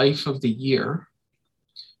the life of the year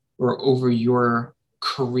or over your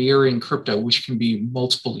career in crypto, which can be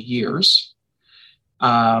multiple years,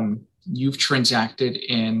 you've transacted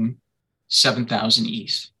in 7,000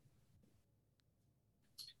 ETH.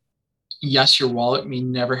 Yes, your wallet may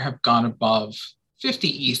never have gone above 50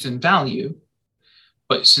 ETH in value,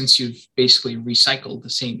 but since you've basically recycled the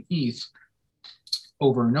same ETH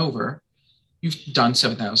over and over, you've done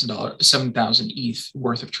 $7,000 ETH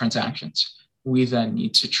worth of transactions. We then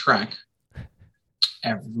need to track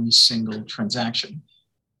every single transaction.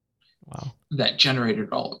 Wow. That generated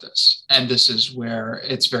all of this. And this is where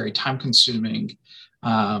it's very time consuming,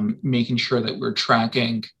 making sure that we're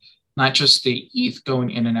tracking not just the ETH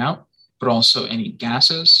going in and out, but also any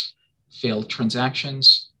gases, failed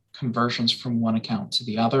transactions, conversions from one account to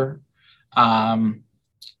the other.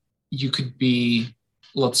 You could be,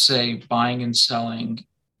 let's say, buying and selling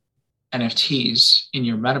NFTs in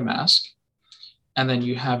your MetaMask, and then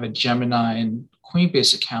you have a Gemini and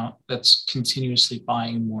Coinbase account that's continuously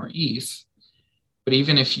buying more ETH. But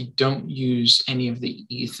even if you don't use any of the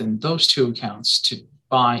ETH in those two accounts to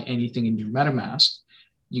buy anything in your MetaMask,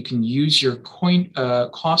 you can use your coin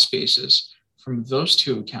cost basis from those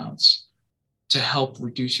two accounts to help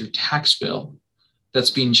reduce your tax bill that's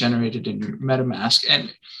being generated in your MetaMask.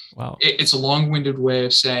 And wow, it's a long-winded way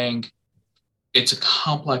of saying it's a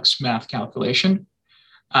complex math calculation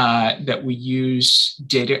that we use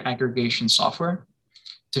data aggregation software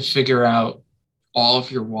to figure out all of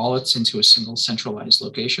your wallets into a single centralized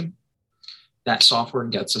location. That software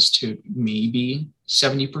gets us to maybe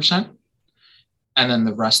 70%. And then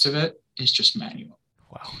the rest of it is just manual.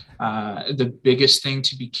 Wow. The biggest thing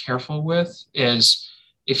to be careful with is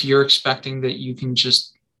if you're expecting that you can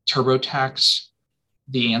just TurboTax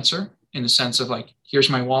the answer in the sense of like, here's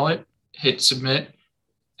my wallet, hit submit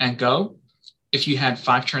and go. If you had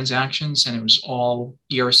 5 transactions and it was all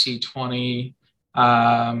ERC20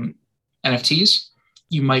 NFTs,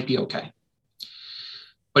 you might be okay.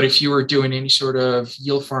 But if you were doing any sort of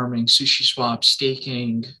yield farming, sushi swap,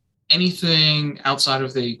 staking, anything outside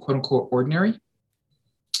of the quote unquote ordinary,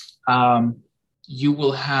 you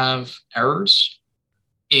will have errors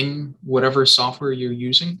in whatever software you're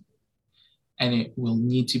using, and it will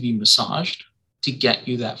need to be massaged to get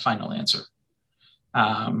you that final answer.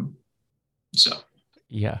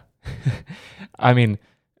 Yeah. I mean,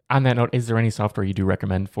 on that note, is there any software you do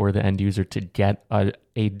recommend for the end user to get a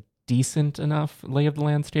decent enough lay of the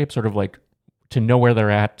landscape, sort of like to know where they're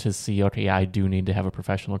at, to see, okay, I do need to have a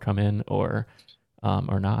professional come in or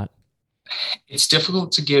not? It's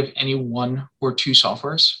difficult to give any one or two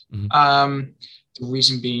softwares. Mm-hmm. The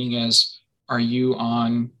reason being is, are you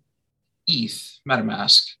on ETH,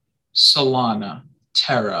 MetaMask, Solana,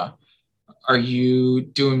 Terra? Are you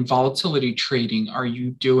doing volatility trading? Are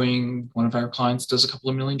you doing, one of our clients does a couple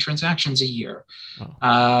of million transactions a year?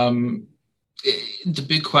 Oh. The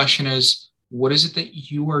big question is, what is it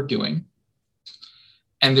that you are doing?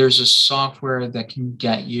 And there's a software that can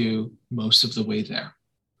get you most of the way there.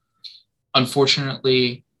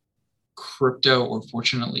 Unfortunately, crypto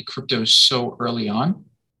is so early on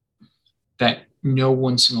that no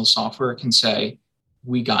one single software can say,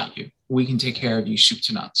 we got you. We can take care of you soup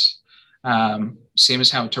to nuts. Same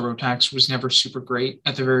as how TurboTax was never super great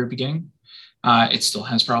at the very beginning. It still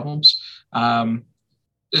has problems.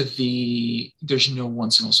 There's no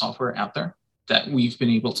one single software out there that we've been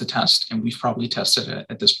able to test, and we've probably tested it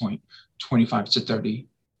at this point 25 to 30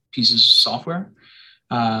 pieces of software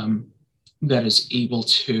that is able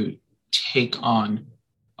to take on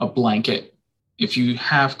a blanket. If you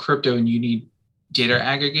have crypto and you need data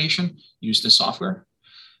aggregation, use the software.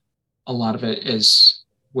 A lot of it is,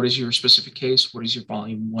 what is your specific case? What is your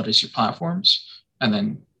volume? What is your platforms? And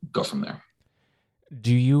then go from there.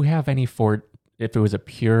 Do you have any if it was a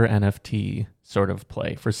pure NFT sort of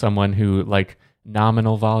play for someone who, like,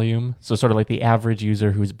 nominal volume? So sort of like the average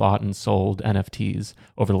user who's bought and sold NFTs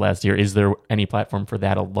over the last year. Is there any platform for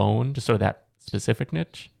that alone, just sort of that specific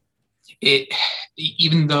niche?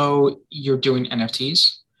 Even though you're doing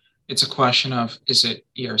NFTs, it's a question of, is it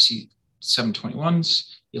ERC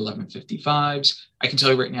 721s, 1155s? I can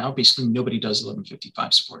tell you right now, basically nobody does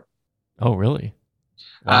 1155 support. Oh, really?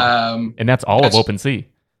 Wow. And that's all of OpenSea.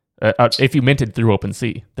 If you minted through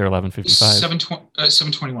OpenSea, they're 1155.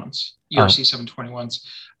 721s, ERC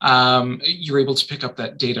 721s. You're able to pick up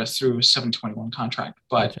that data through a 721 contract,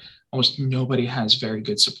 but almost nobody has very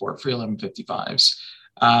good support for 1155s.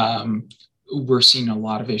 We're seeing a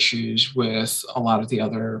lot of issues with a lot of the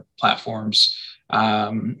other platforms.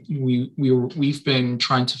 We've been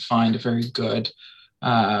trying to find a very good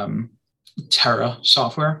Terra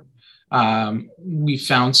software. We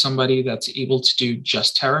found somebody that's able to do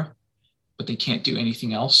just Terra, but they can't do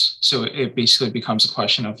anything else. So it basically becomes a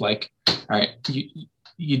question of like, all right,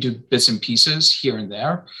 you do bits and pieces here and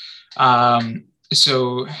there.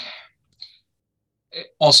 So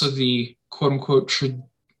also the quote unquote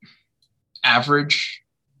average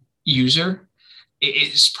user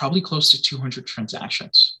is probably close to 200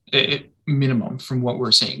 transactions minimum from what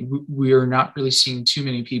we're seeing. We are not really seeing too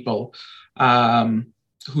many people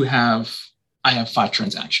who have 5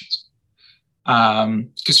 transactions.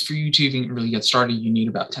 Because for you to even really get started, you need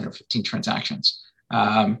about 10 or 15 transactions.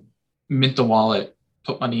 Mint the wallet,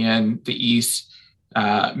 put money in, the ETH,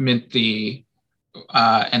 mint the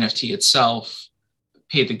NFT itself,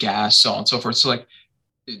 pay the gas, so on and so forth. So like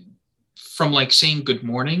from like saying good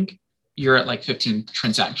morning, you're at like 15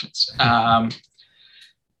 transactions.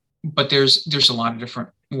 But there's a lot of different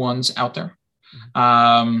ones out there.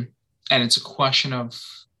 And it's a question of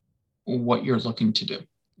what you're looking to do.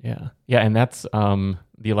 Yeah. And that's the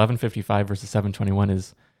 1155 versus 721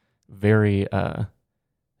 is very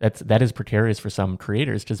that is precarious for some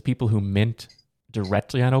creators, because people who mint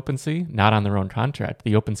directly on OpenSea, not on their own contract,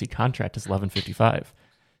 the OpenSea contract is 1155.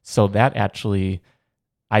 So that actually,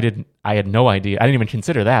 I had no idea. I didn't even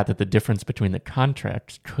consider that the difference between the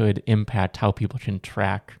contracts could impact how people can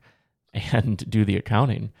track and do the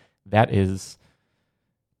accounting. That is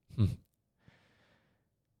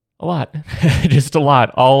a lot, just a lot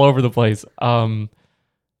all over the place.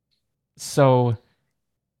 So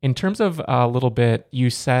in terms of a little bit, you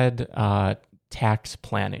said tax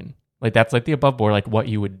planning. Like that's like the above board, like what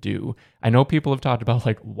you would do. I know people have talked about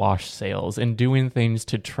like wash sales and doing things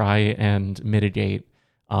to try and mitigate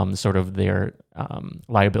sort of their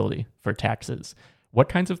liability for taxes. What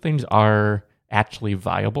kinds of things are actually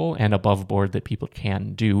viable and above board that people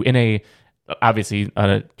can do in a, obviously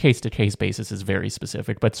a case-to-case basis is very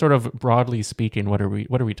specific, but sort of broadly speaking, what are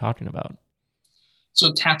we talking about?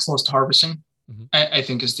 So tax loss harvesting, I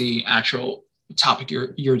think, is the actual topic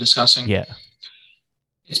you're discussing. Yeah.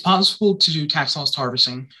 It's possible to do tax loss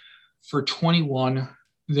harvesting. For 21,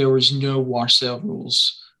 there was no wash sale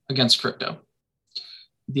rules against crypto.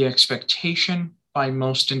 The expectation by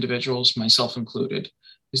most individuals, myself included,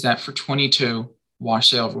 is that for 22,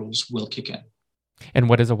 wash sale rules will kick in. And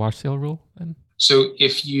what is a wash sale rule then? So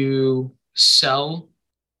if you sell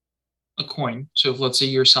a coin, so if let's say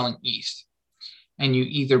you're selling ETH, and you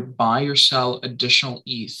either buy or sell additional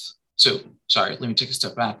ETH. So sorry, let me take a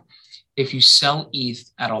step back. If you sell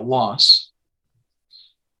ETH at a loss,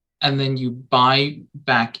 and then you buy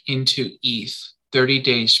back into ETH 30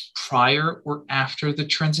 days prior or after the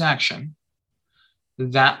transaction,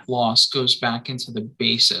 that loss goes back into the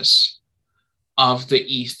basis of the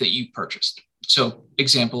ETH that you purchased. So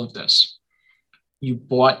example of this, you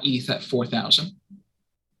bought ETH at 4,000.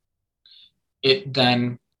 It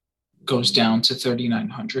then goes down to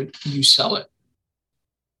 3,900. You sell it.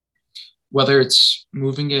 Whether it's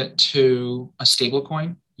moving it to a stable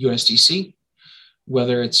coin, USDC,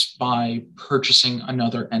 whether it's by purchasing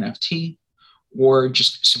another NFT, or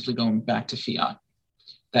just simply going back to fiat,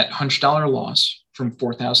 that $100 loss from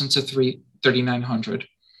 4,000 to 3,900,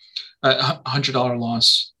 $100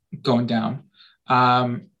 loss going down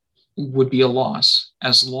would be a loss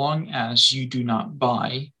as long as you do not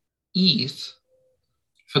buy ETH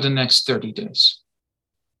for the next 30 days.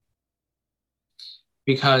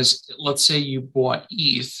 Because let's say you bought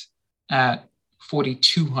ETH at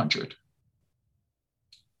 4,200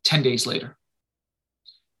 10 days later.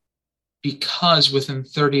 Because within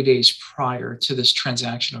 30 days prior to this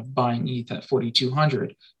transaction of buying ETH at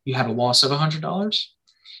 4,200, you had a loss of $100.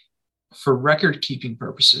 For record keeping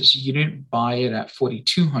purposes, you didn't buy it at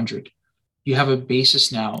 4,200. You have a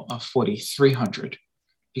basis now of 4,300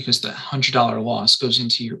 because the $100 loss goes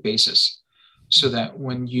into your basis. So that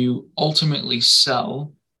when you ultimately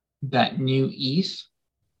sell that new ETH,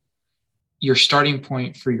 your starting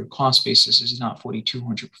point for your cost basis is not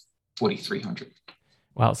 4,200, 4,300.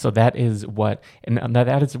 Wow. So that is what, and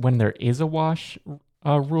that is when there is a wash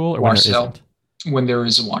rule or when Wash there sale, isn't? when there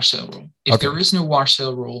is a wash sale rule. If Okay. there is no wash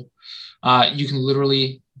sale rule, you can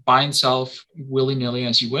literally buy and sell willy-nilly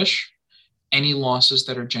as you wish. Any losses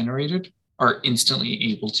that are generated are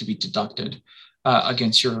instantly able to be deducted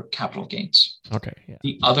against your capital gains. Okay. Yeah.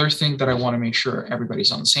 The other thing that I want to make sure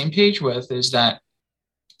everybody's on the same page with is that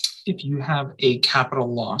if you have a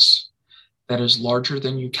capital loss that is larger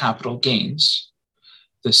than your capital gains,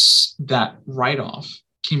 that write-off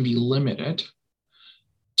can be limited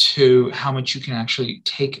to how much you can actually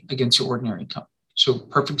take against your ordinary income. So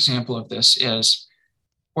perfect example of this is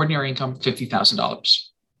ordinary income, $50,000.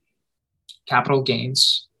 Capital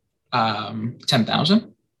gains,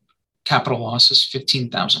 10,000. Capital losses,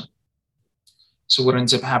 15,000. So what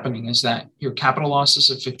ends up happening is that your capital losses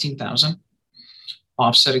of 15,000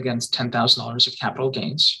 offset against $10,000 of capital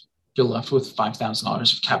gains, you're left with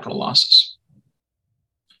 $5,000 of capital losses.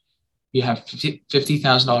 You have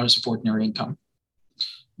 $50,000 of ordinary income.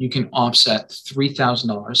 You can offset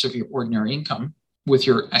 $3,000 of your ordinary income with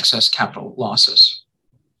your excess capital losses.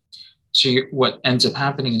 So what ends up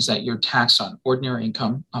happening is that you're taxed on ordinary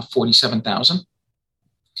income of $47,000,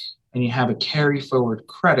 and you have a carry forward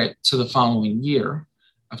credit to the following year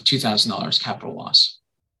of $2,000 capital loss.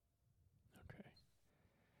 Okay.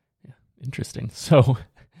 Yeah. Interesting. So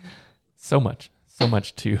much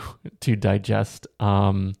to digest.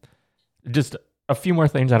 Just a few more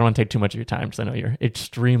things. I don't want to take too much of your time because I know you're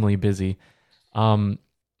extremely busy. Let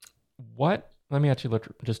me actually look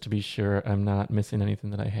just to be sure I'm not missing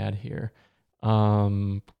anything that I had here.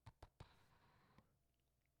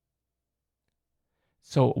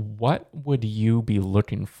 So what would you be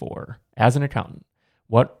looking for as an accountant?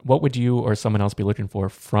 What would you or someone else be looking for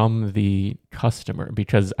from the customer?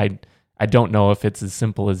 Because I don't know if it's as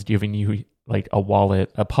simple as giving you like a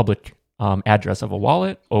wallet, a public address of a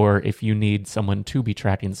wallet, or if you need someone to be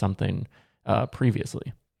tracking something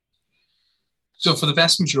previously. So for the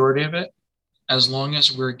vast majority of it, as long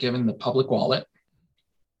as we're given the public wallet,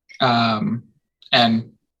 and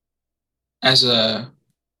as a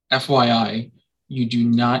FYI, you do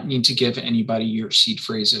not need to give anybody your seed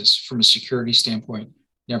phrases from a security standpoint.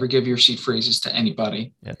 Never give your seed phrases to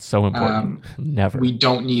anybody. It's so important. Never. We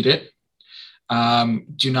don't need it.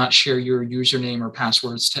 Do not share your username or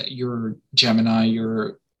passwords to your Gemini,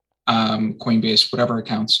 your Coinbase, whatever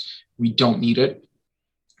accounts. We don't need it.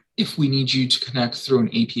 If we need you to connect through an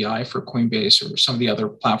API for Coinbase or some of the other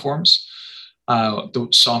platforms, the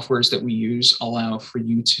softwares that we use allow for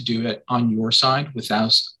you to do it on your side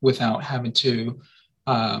without having to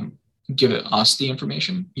give us the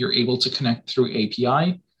information. You're able to connect through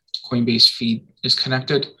API. Coinbase feed is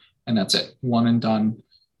connected, and that's it. One and done.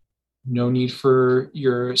 No need for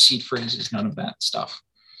your seed phrases, none of that stuff.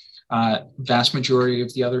 Vast majority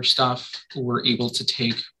of the other stuff we're able to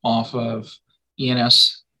take off of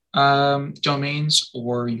ENS domains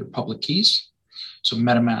or your public keys. So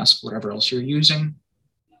MetaMask, whatever else you're using.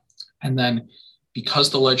 And then because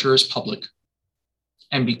the ledger is public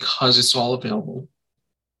and because it's all available,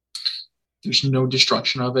 there's no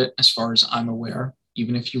destruction of it as far as I'm aware,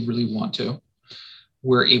 even if you really want to.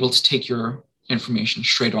 We're able to take your information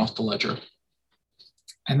straight off the ledger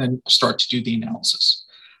and then start to do the analysis.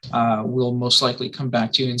 We'll most likely come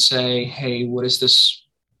back to you and say, hey, what is this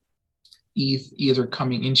ETH either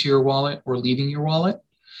coming into your wallet or leaving your wallet?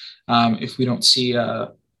 If we don't see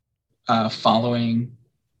a following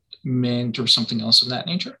mint or something else of that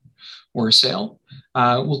nature or a sale,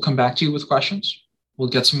 we'll come back to you with questions. We'll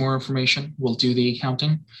get some more information. We'll do the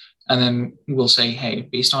accounting. And then we'll say, hey,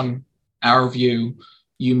 based on our view,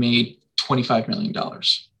 you made $25 million.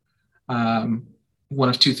 One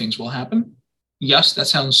of two things will happen. Yes, that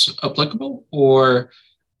sounds applicable, or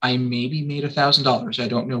I maybe made $1,000. I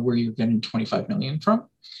don't know where you're getting 25 million from.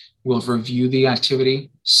 We'll review the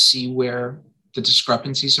activity, see where the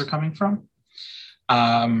discrepancies are coming from,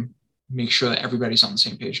 make sure that everybody's on the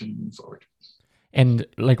same page and move forward. And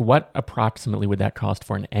like, what approximately would that cost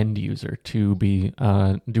for an end user to be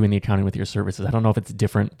doing the accounting with your services? I don't know if it's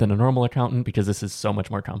different than a normal accountant because this is so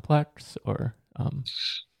much more complex, or.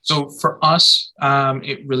 So for us,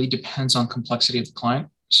 it really depends on complexity of the client.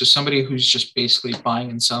 So somebody who's just basically buying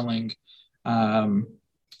and selling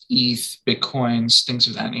ETH, Bitcoins, things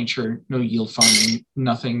of that nature, no yield farming,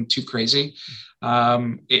 nothing too crazy.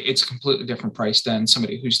 It's a completely different price than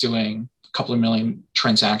somebody who's doing a couple of million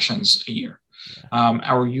transactions a year. Yeah.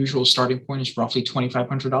 Our usual starting point is roughly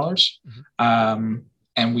 $2,500. Mm-hmm.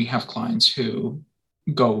 And we have clients who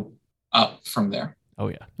go up from there. Oh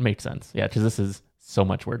yeah, makes sense. Yeah, because this is so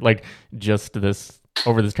much work. Like just this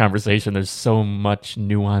over this conversation, there's so much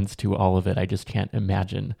nuance to all of it. I just can't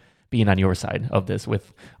imagine being on your side of this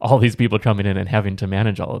with all these people coming in and having to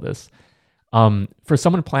manage all of this. For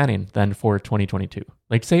someone planning then for 2022,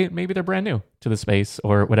 like say maybe they're brand new to the space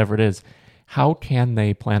or whatever it is, how can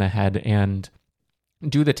they plan ahead and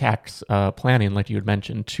do the tax planning, like you had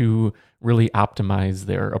mentioned, to really optimize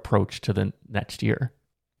their approach to the next year?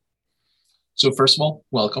 So first of all,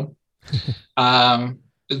 welcome.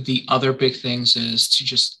 The other big things is to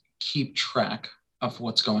just keep track of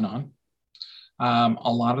what's going on.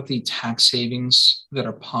 A lot of the tax savings that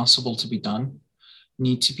are possible to be done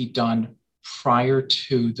need to be done prior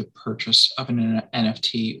to the purchase of an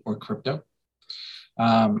NFT or crypto.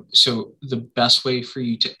 So the best way for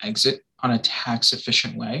you to exit on a tax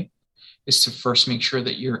efficient way is to first make sure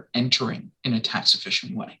that you're entering in a tax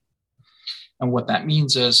efficient way. And what that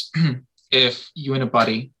means is if you and a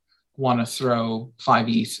buddy want to throw 5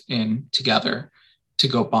 ETH in together to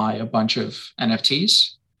go buy a bunch of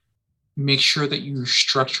NFTs, make sure that you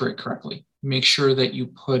structure it correctly. Make sure that you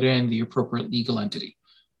put in the appropriate legal entity.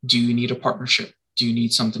 Do you need a partnership? Do you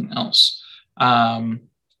need something else?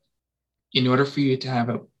 In order for you to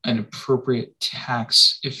have an appropriate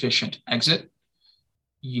tax efficient exit,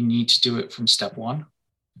 you need to do it from step one.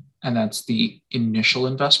 And that's the initial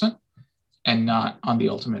investment and not on the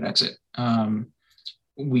ultimate exit.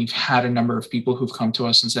 We've had a number of people who've come to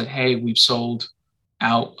us and said, hey, we've sold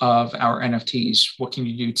out of our NFTs. What can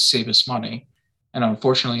you do to save us money? And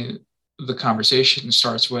unfortunately, the conversation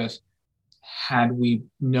starts with, had we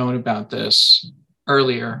known about this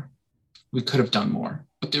earlier, we could have done more.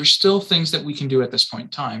 But there's still things that we can do at this point in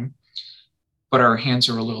time, but our hands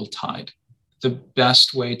are a little tied. The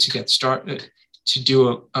best way to get started, to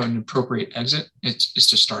do an appropriate exit, is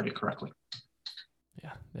to start it correctly.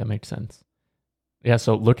 Yeah, that makes sense. Yeah,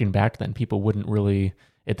 so looking back then, people wouldn't really,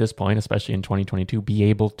 at this point, especially in 2022, be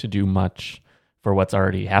able to do much for what's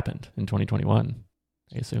already happened in 2021,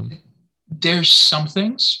 I assume. There's some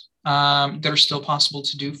things that are still possible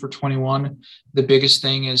to do for 21. The biggest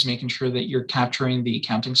thing is making sure that you're capturing the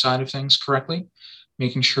accounting side of things correctly,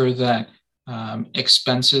 making sure that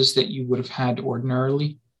expenses that you would have had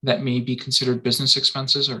ordinarily that may be considered business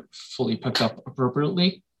expenses are fully picked up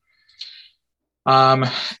appropriately. And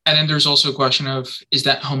then there's also a question of, is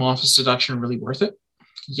that home office deduction really worth it?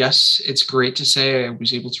 Yes, it's great to say I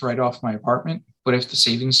was able to write off my apartment, but if the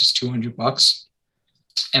savings is $200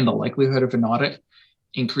 and the likelihood of an audit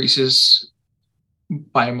increases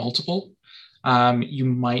by a multiple, you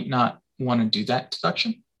might not want to do that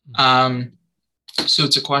deduction. So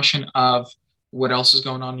it's a question of what else is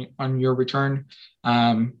going on your return.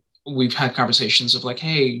 We've had conversations of like,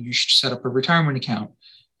 hey, you should set up a retirement account.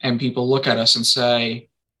 And people look at us and say,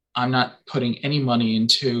 I'm not putting any money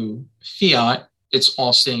into fiat. It's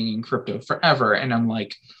all staying in crypto forever. And I'm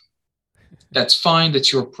like, that's fine.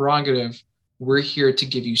 That's your prerogative. We're here to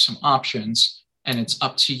give you some options. And it's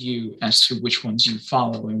up to you as to which ones you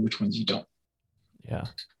follow and which ones you don't. Yeah.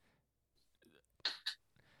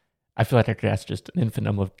 I feel like I could ask just an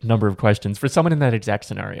infinite number of questions for someone in that exact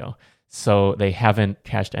scenario. So they haven't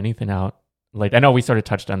cashed anything out. Like, I know we sort of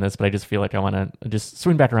touched on this, but I just feel like I want to just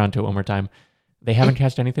swing back around to it one more time. They haven't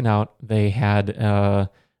cashed anything out. They had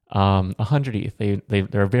 100 ETH.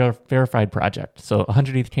 They're a verified project. So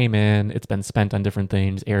 100 ETH came in. It's been spent on different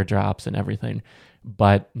things, airdrops and everything,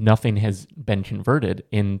 but nothing has been converted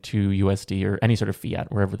into USD or any sort of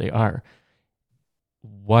fiat wherever they are.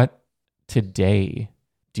 What today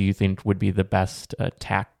do you think would be the best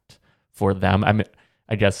tact for them?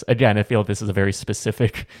 I guess, again, I feel this is a very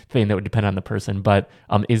specific thing that would depend on the person, but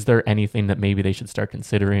is there anything that maybe they should start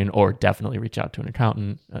considering, or definitely reach out to an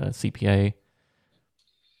accountant, CPA?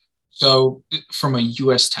 So from a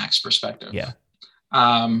US tax perspective, yeah,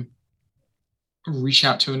 reach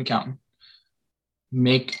out to an accountant,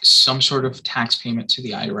 make some sort of tax payment to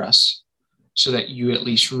the IRS so that you at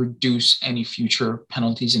least reduce any future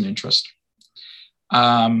penalties and interest.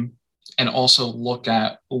 And also look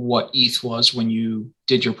at what ETH was when you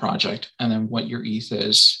did your project and then what your ETH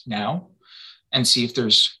is now, and see if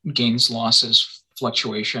there's gains, losses,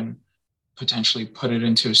 fluctuation, potentially put it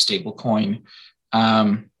into a stable coin.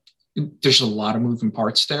 There's a lot of moving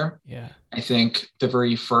parts there. Yeah. I think the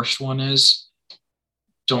very first one is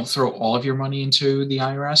don't throw all of your money into the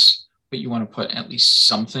IRS, but you want to put at least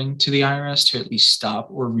something to the IRS to at least stop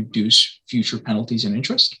or reduce future penalties and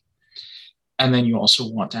interest. And then you also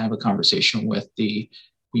want to have a conversation with we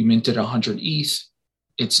minted 100 ETH.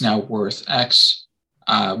 It's now worth X.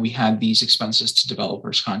 We had these expenses to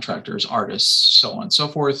developers, contractors, artists, so on and so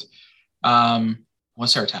forth.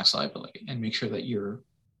 What's our tax liability? And make sure that you're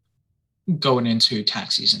going into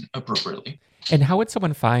tax season appropriately. And how would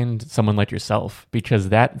someone find someone like yourself? Because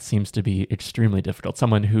that seems to be extremely difficult.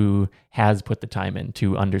 Someone who has put the time in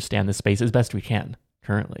to understand the space as best we can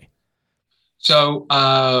currently. So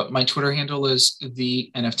my Twitter handle is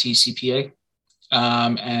the NFT CPA,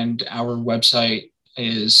 and our website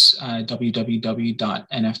is www.nft.cpa.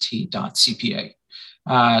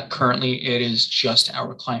 Currently, it is just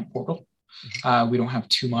our client portal. We don't have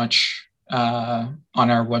too much on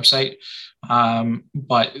our website,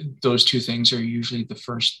 but those two things are usually the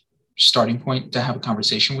first starting point to have a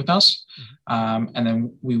conversation with us, and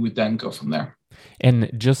then we would then go from there. And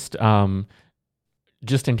just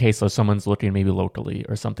in case though someone's looking maybe locally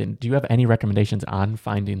or something, do you have any recommendations on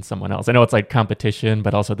finding someone else? I know it's like competition,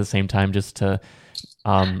 but also at the same time just to...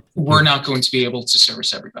 we're not going to be able to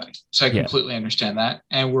service everybody. So I completely understand that.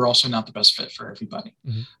 And we're also not the best fit for everybody.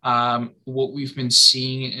 What we've been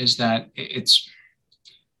seeing is that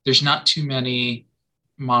there's not too many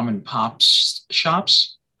mom and pop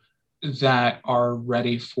shops that are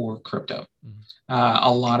ready for crypto.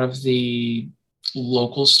 A lot of the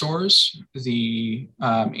local stores, the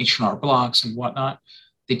H&R Blocks and whatnot,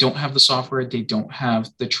 they don't have the software. They don't have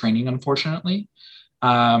the training, unfortunately.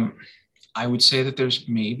 I would say that there's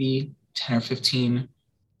maybe 10 or 15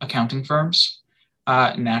 accounting firms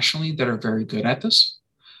nationally that are very good at this.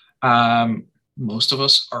 Most of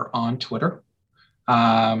us are on Twitter.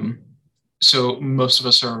 So most of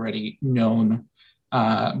us are already known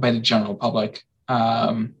by the general public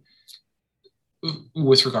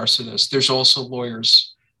with regards to this. There's also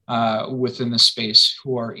lawyers within the space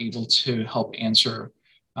who are able to help answer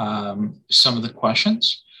some of the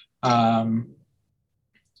questions.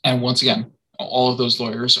 And once again, all of those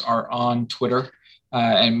lawyers are on Twitter,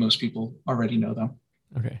 and most people already know them.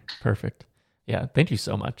 Okay, perfect. Yeah, thank you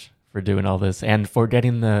so much for doing all this and for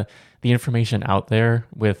getting the information out there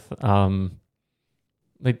with,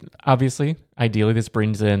 like, obviously, ideally, this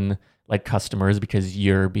brings in like customers because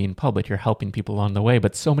you're being public, you're helping people along the way,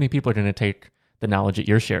 but so many people are going to take the knowledge that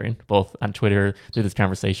you're sharing, both on Twitter, through this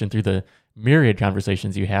conversation, through the myriad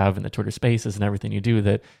conversations you have in the Twitter spaces and everything you do,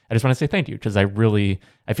 that I just want to say thank you, because I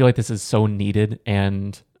feel like this is so needed,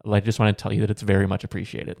 and I just want to tell you that it's very much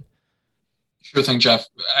appreciated. Sure thing, Jeff.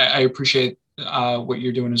 I appreciate what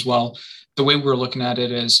you're doing as well. The way we're looking at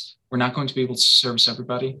it is we're not going to be able to service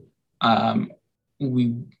everybody.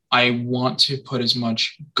 I want to put as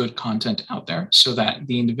much good content out there so that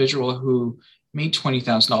the individual who made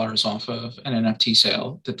 $20,000 off of an NFT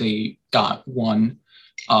sale that they got one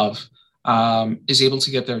of is able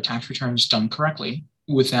to get their tax returns done correctly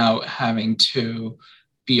without having to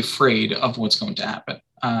be afraid of what's going to happen.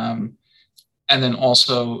 And then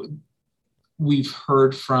also, we've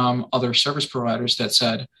heard from other service providers that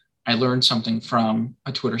said, I learned something from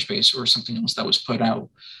a Twitter space or something else that was put out.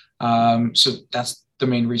 So that's the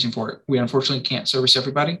main reason for it. We unfortunately can't service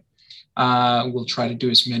everybody. We'll try to do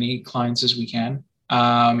as many clients as we can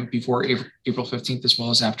before April 15th, as well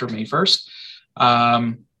as after May 1st.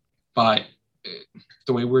 But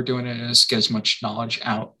the way we're doing it is get as much knowledge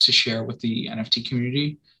out to share with the NFT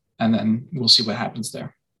community, and then we'll see what happens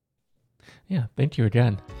there. Yeah, thank you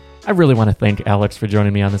again. I really want to thank Alex for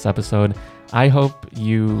joining me on this episode. I hope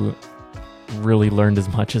you really learned as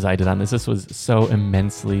much as I did on this. This was so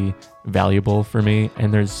immensely valuable for me,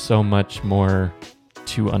 and there's so much more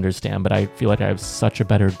to understand, but I feel like I have such a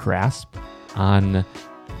better grasp on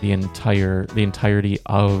the entirety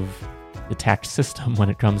of the tax system when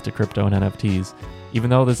it comes to crypto and NFTs. Even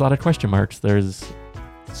though there's a lot of question marks, there's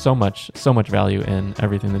so much value in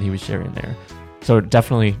everything that he was sharing there. So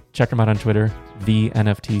definitely check them out on Twitter, the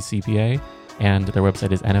NFT CPA, and their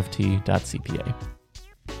website is nft.cpa.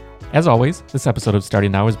 As always, this episode of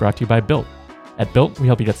Starting Now is brought to you by Built. At Built, we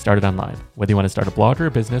help you get started online. Whether you want to start a blog or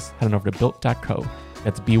a business, head on over to built.co.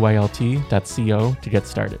 That's bylt.co to get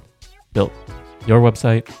started. Built, your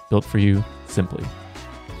website, built for you, simply.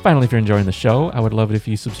 Finally, if you're enjoying the show, I would love it if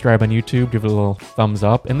you subscribe on YouTube, give it a little thumbs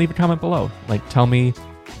up, and leave a comment below. Like, tell me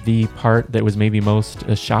the part that was maybe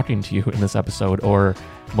most shocking to you in this episode, or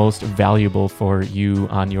most valuable for you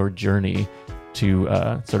on your journey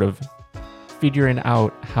to sort of figuring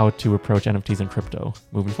out how to approach NFTs and crypto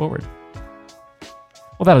moving forward.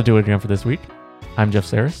 Well, that'll do it again for this week. I'm Jeff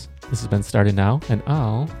Saris. This has been Starting Now, and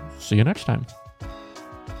I'll see you next time.